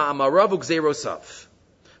L'Kabel Ma'amarav U'Gzeirosav.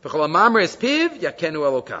 V'Chol HaMamre Espiv Yakenu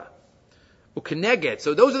Elokah. Ukeneged.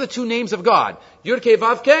 So those are the 2 names of God. Yud-Kei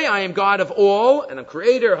Vav-Kei, I am God of all, and I'm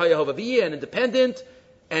creator, Hayahovaviyah, and independent.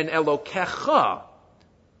 And Elokecha,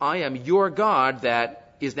 I am your God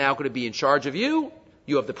that is now going to be in charge of you.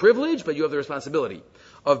 You have the privilege, but you have the responsibility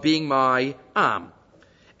of being my Am.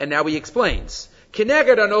 And now he explains.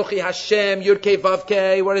 Kineged Anochi Hashem Yud-Kei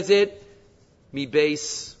Vav-Kei. What is it? Mi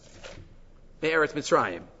Beis Me'eretz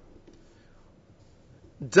Mitzrayim.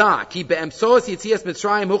 Da ki be'emsos yitzias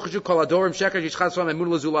Mitzrayim huchashu kol adorim sheker yishchas v'am emun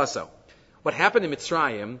l'zulaso. What happened in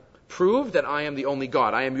Mitzrayim proved that I am the only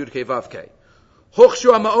God. I am Yud-Kei Vav-Kei.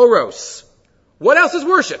 Huchshu ha'ma'oros. What else is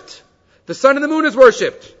worshipped? The sun and the moon is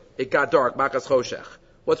worshipped. It got dark. Makas choshech.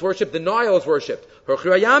 What's worshipped? The Nile is worshipped.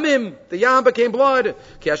 Huchshu ha'yamim. The yam became blood.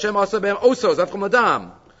 Ki Hashem asa be'em osos avchom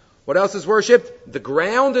ladam. What else is worshipped? The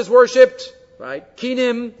ground is worshipped. Right?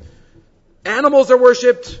 Kinim. Animals are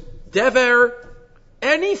worshipped. Dever.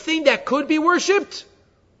 Anything that could be worshipped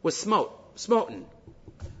was smoten.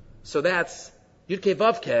 So that's Yud-Kei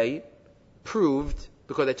Vav-Kei proved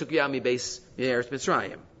because they took Yami Beis Me'eretz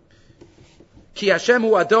Mitzrayim. Ki Hashem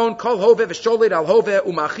hu Adon kol hove v'sholed al hove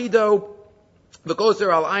u'machido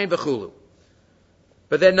v'gozer al ayin v'chulu.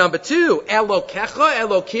 But then number 2, Elokecha,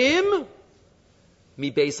 Elokim,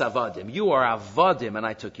 mi Beis Avadim. You are Avadim and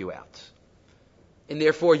I took you out. And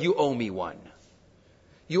therefore you owe me one.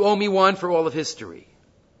 You owe me one for all of history.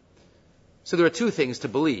 So there are 2 things to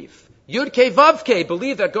believe. Yud-Kei Vav-Kei,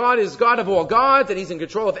 believe that God is God of all gods, that He's in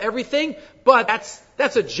control of everything, but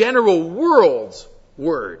that's a general world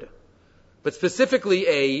word. But specifically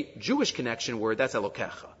a Jewish connection word, that's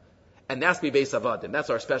Elokecha. And that's Mi Beis Avadim. That's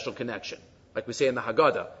our special connection. Like we say in the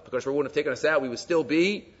Haggadah. Because if we wouldn't have taken us out, we would still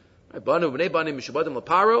be Banu B'nei Banim Mishubadim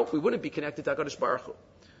L'Paro. We wouldn't be connected to HaKadosh Baruch Hu.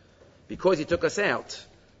 Because He took us out.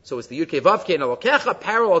 So it's the Yud-Kei Vav-Kei and Elokecha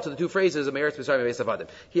parallel to the 2 phrases of Me'eretz Mitzrayim and Beis Avadim.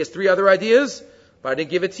 He has 3 other ideas, but I didn't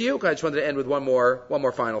give it to you. I just wanted to end with one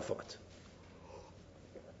more final thought.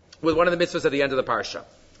 With one of the mitzvahs at the end of the parsha.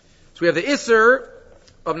 So we have the Isser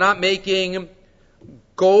of not making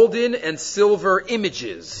golden and silver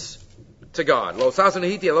images to God. Lo sasun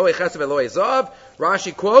hiti Eloi chesed Eloi zav.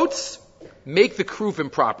 Rashi quotes, make the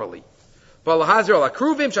kruvim properly. V'alahazir ala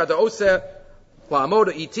kruvim shata oseh. The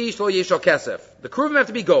kruvim have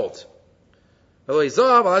to be gold.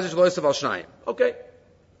 Okay.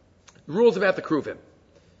 Rules about the kruvim.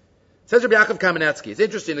 Says Rabbi Yaakov Kamenetsky. It's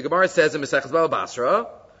interesting. The Gemara says in Maseches Baba Basra,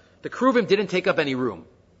 the kruvim didn't take up any room.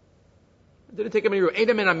 Didn't take up any room.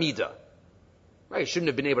 Edom and Amida. Right? Shouldn't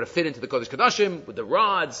have been able to fit into the Kodesh Kodashim with the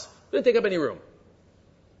rods. Didn't take up any room.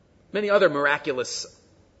 Many other miraculous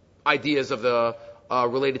ideas of the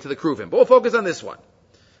related to the kruvim. But we'll focus on this one.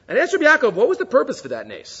 And ask Rabbi Yaakov, what was the purpose for that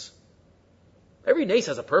nace? Every nace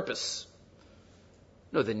has a purpose.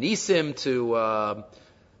 No, the nisim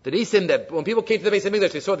that when people came to the Beis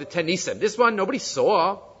Hamikdash, they saw the 10 nisim. This one, nobody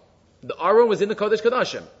saw. The Aron was in the Kodesh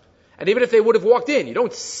Kodashim. And even if they would have walked in, you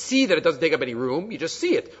don't see that it doesn't take up any room. You just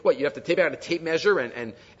see it. What, you have to take out a tape measure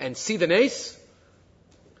and see the nace?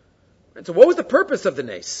 And so what was the purpose of the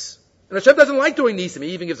nace? And Hashem doesn't like doing nisim. He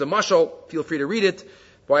even gives a mashal. Feel free to read it.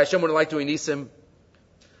 Why Hashem wouldn't like doing nisim.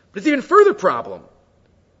 But it's an even further problem.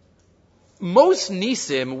 Most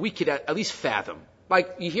nisim we could at least fathom.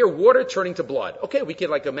 Like, you hear water turning to blood. Okay, we could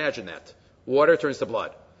imagine that. Water turns to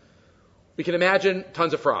blood. We can imagine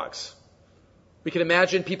tons of frogs. We can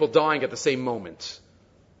imagine people dying at the same moment.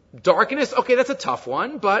 Darkness, okay, that's a tough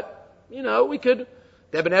one, but, we could.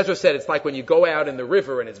 Ibn Ezra said it's like when you go out in the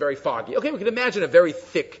river and it's very foggy. Okay, we can imagine a very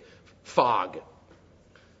thick fog.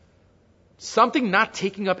 Something not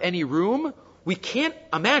taking up any room, we can't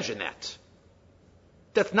imagine that.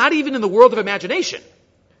 That's not even in the world of imagination.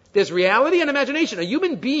 There's reality and imagination. A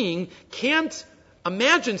human being can't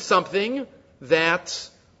imagine something that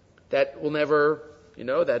will never,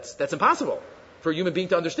 that's impossible for a human being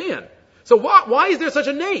to understand. So why is there such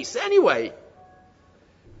a nace anyway?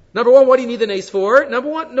 Number one, what do you need the nace for?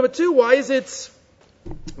 Number two, why is it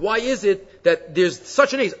that there's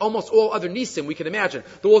such a nace? Almost all other nisim we can imagine.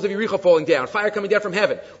 The walls of Yericho falling down, fire coming down from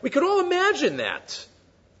heaven. We could all imagine that.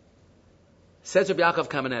 Says Rabbi Yaakov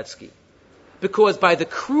Kamenetsky. Because by the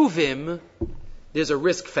kruvim, there's a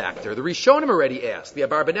risk factor. The Rishonim already asked, the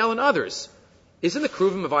Abarbanel and others, isn't the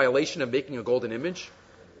kruvim a violation of making a golden image?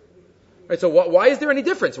 Right, so why is there any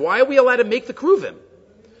difference? Why are we allowed to make the kruvim?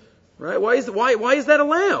 Right? Why is that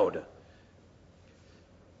allowed?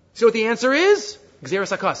 So what the answer is?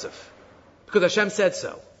 Gzeras HaKasav. Because Hashem said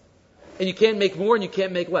so. And you can't make more and you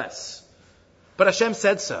can't make less. But Hashem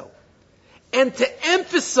said so. And to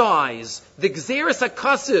emphasize the Gzeras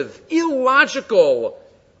HaKasav, illogical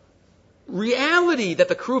reality that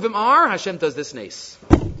the kruvim are, Hashem does this nace.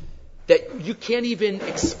 That you can't even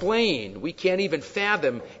explain, we can't even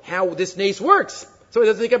fathom how this nace works. So it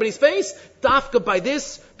doesn't take up any space. Dafka by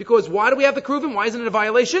this, because why do we have the kruvim? Why isn't it a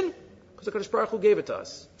violation? Because the Kodesh Baruch Hu gave it to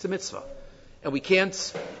us. It's a mitzvah. and we can't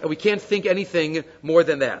think anything more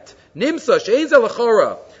than that. Nimsa she'ein ze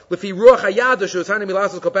l'chora l'fi ruach hayad she'utani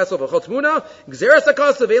milasos kopeso v'chot tmuna gzeres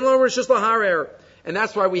hakasav ein lo rishus laharer. And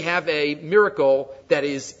that's why we have a miracle that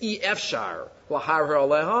is efshar laharer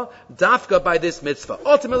aleha dafka by this mitzvah.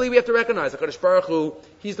 Ultimately, we have to recognize HaKadosh Baruch Hu,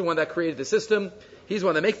 He's the one that created the system. He's the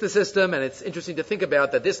one that makes the system, and it's interesting to think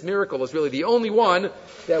about that this miracle is really the only one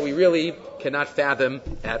that we really cannot fathom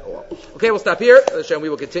at all. Okay, we'll stop here. We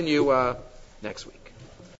will continue next week.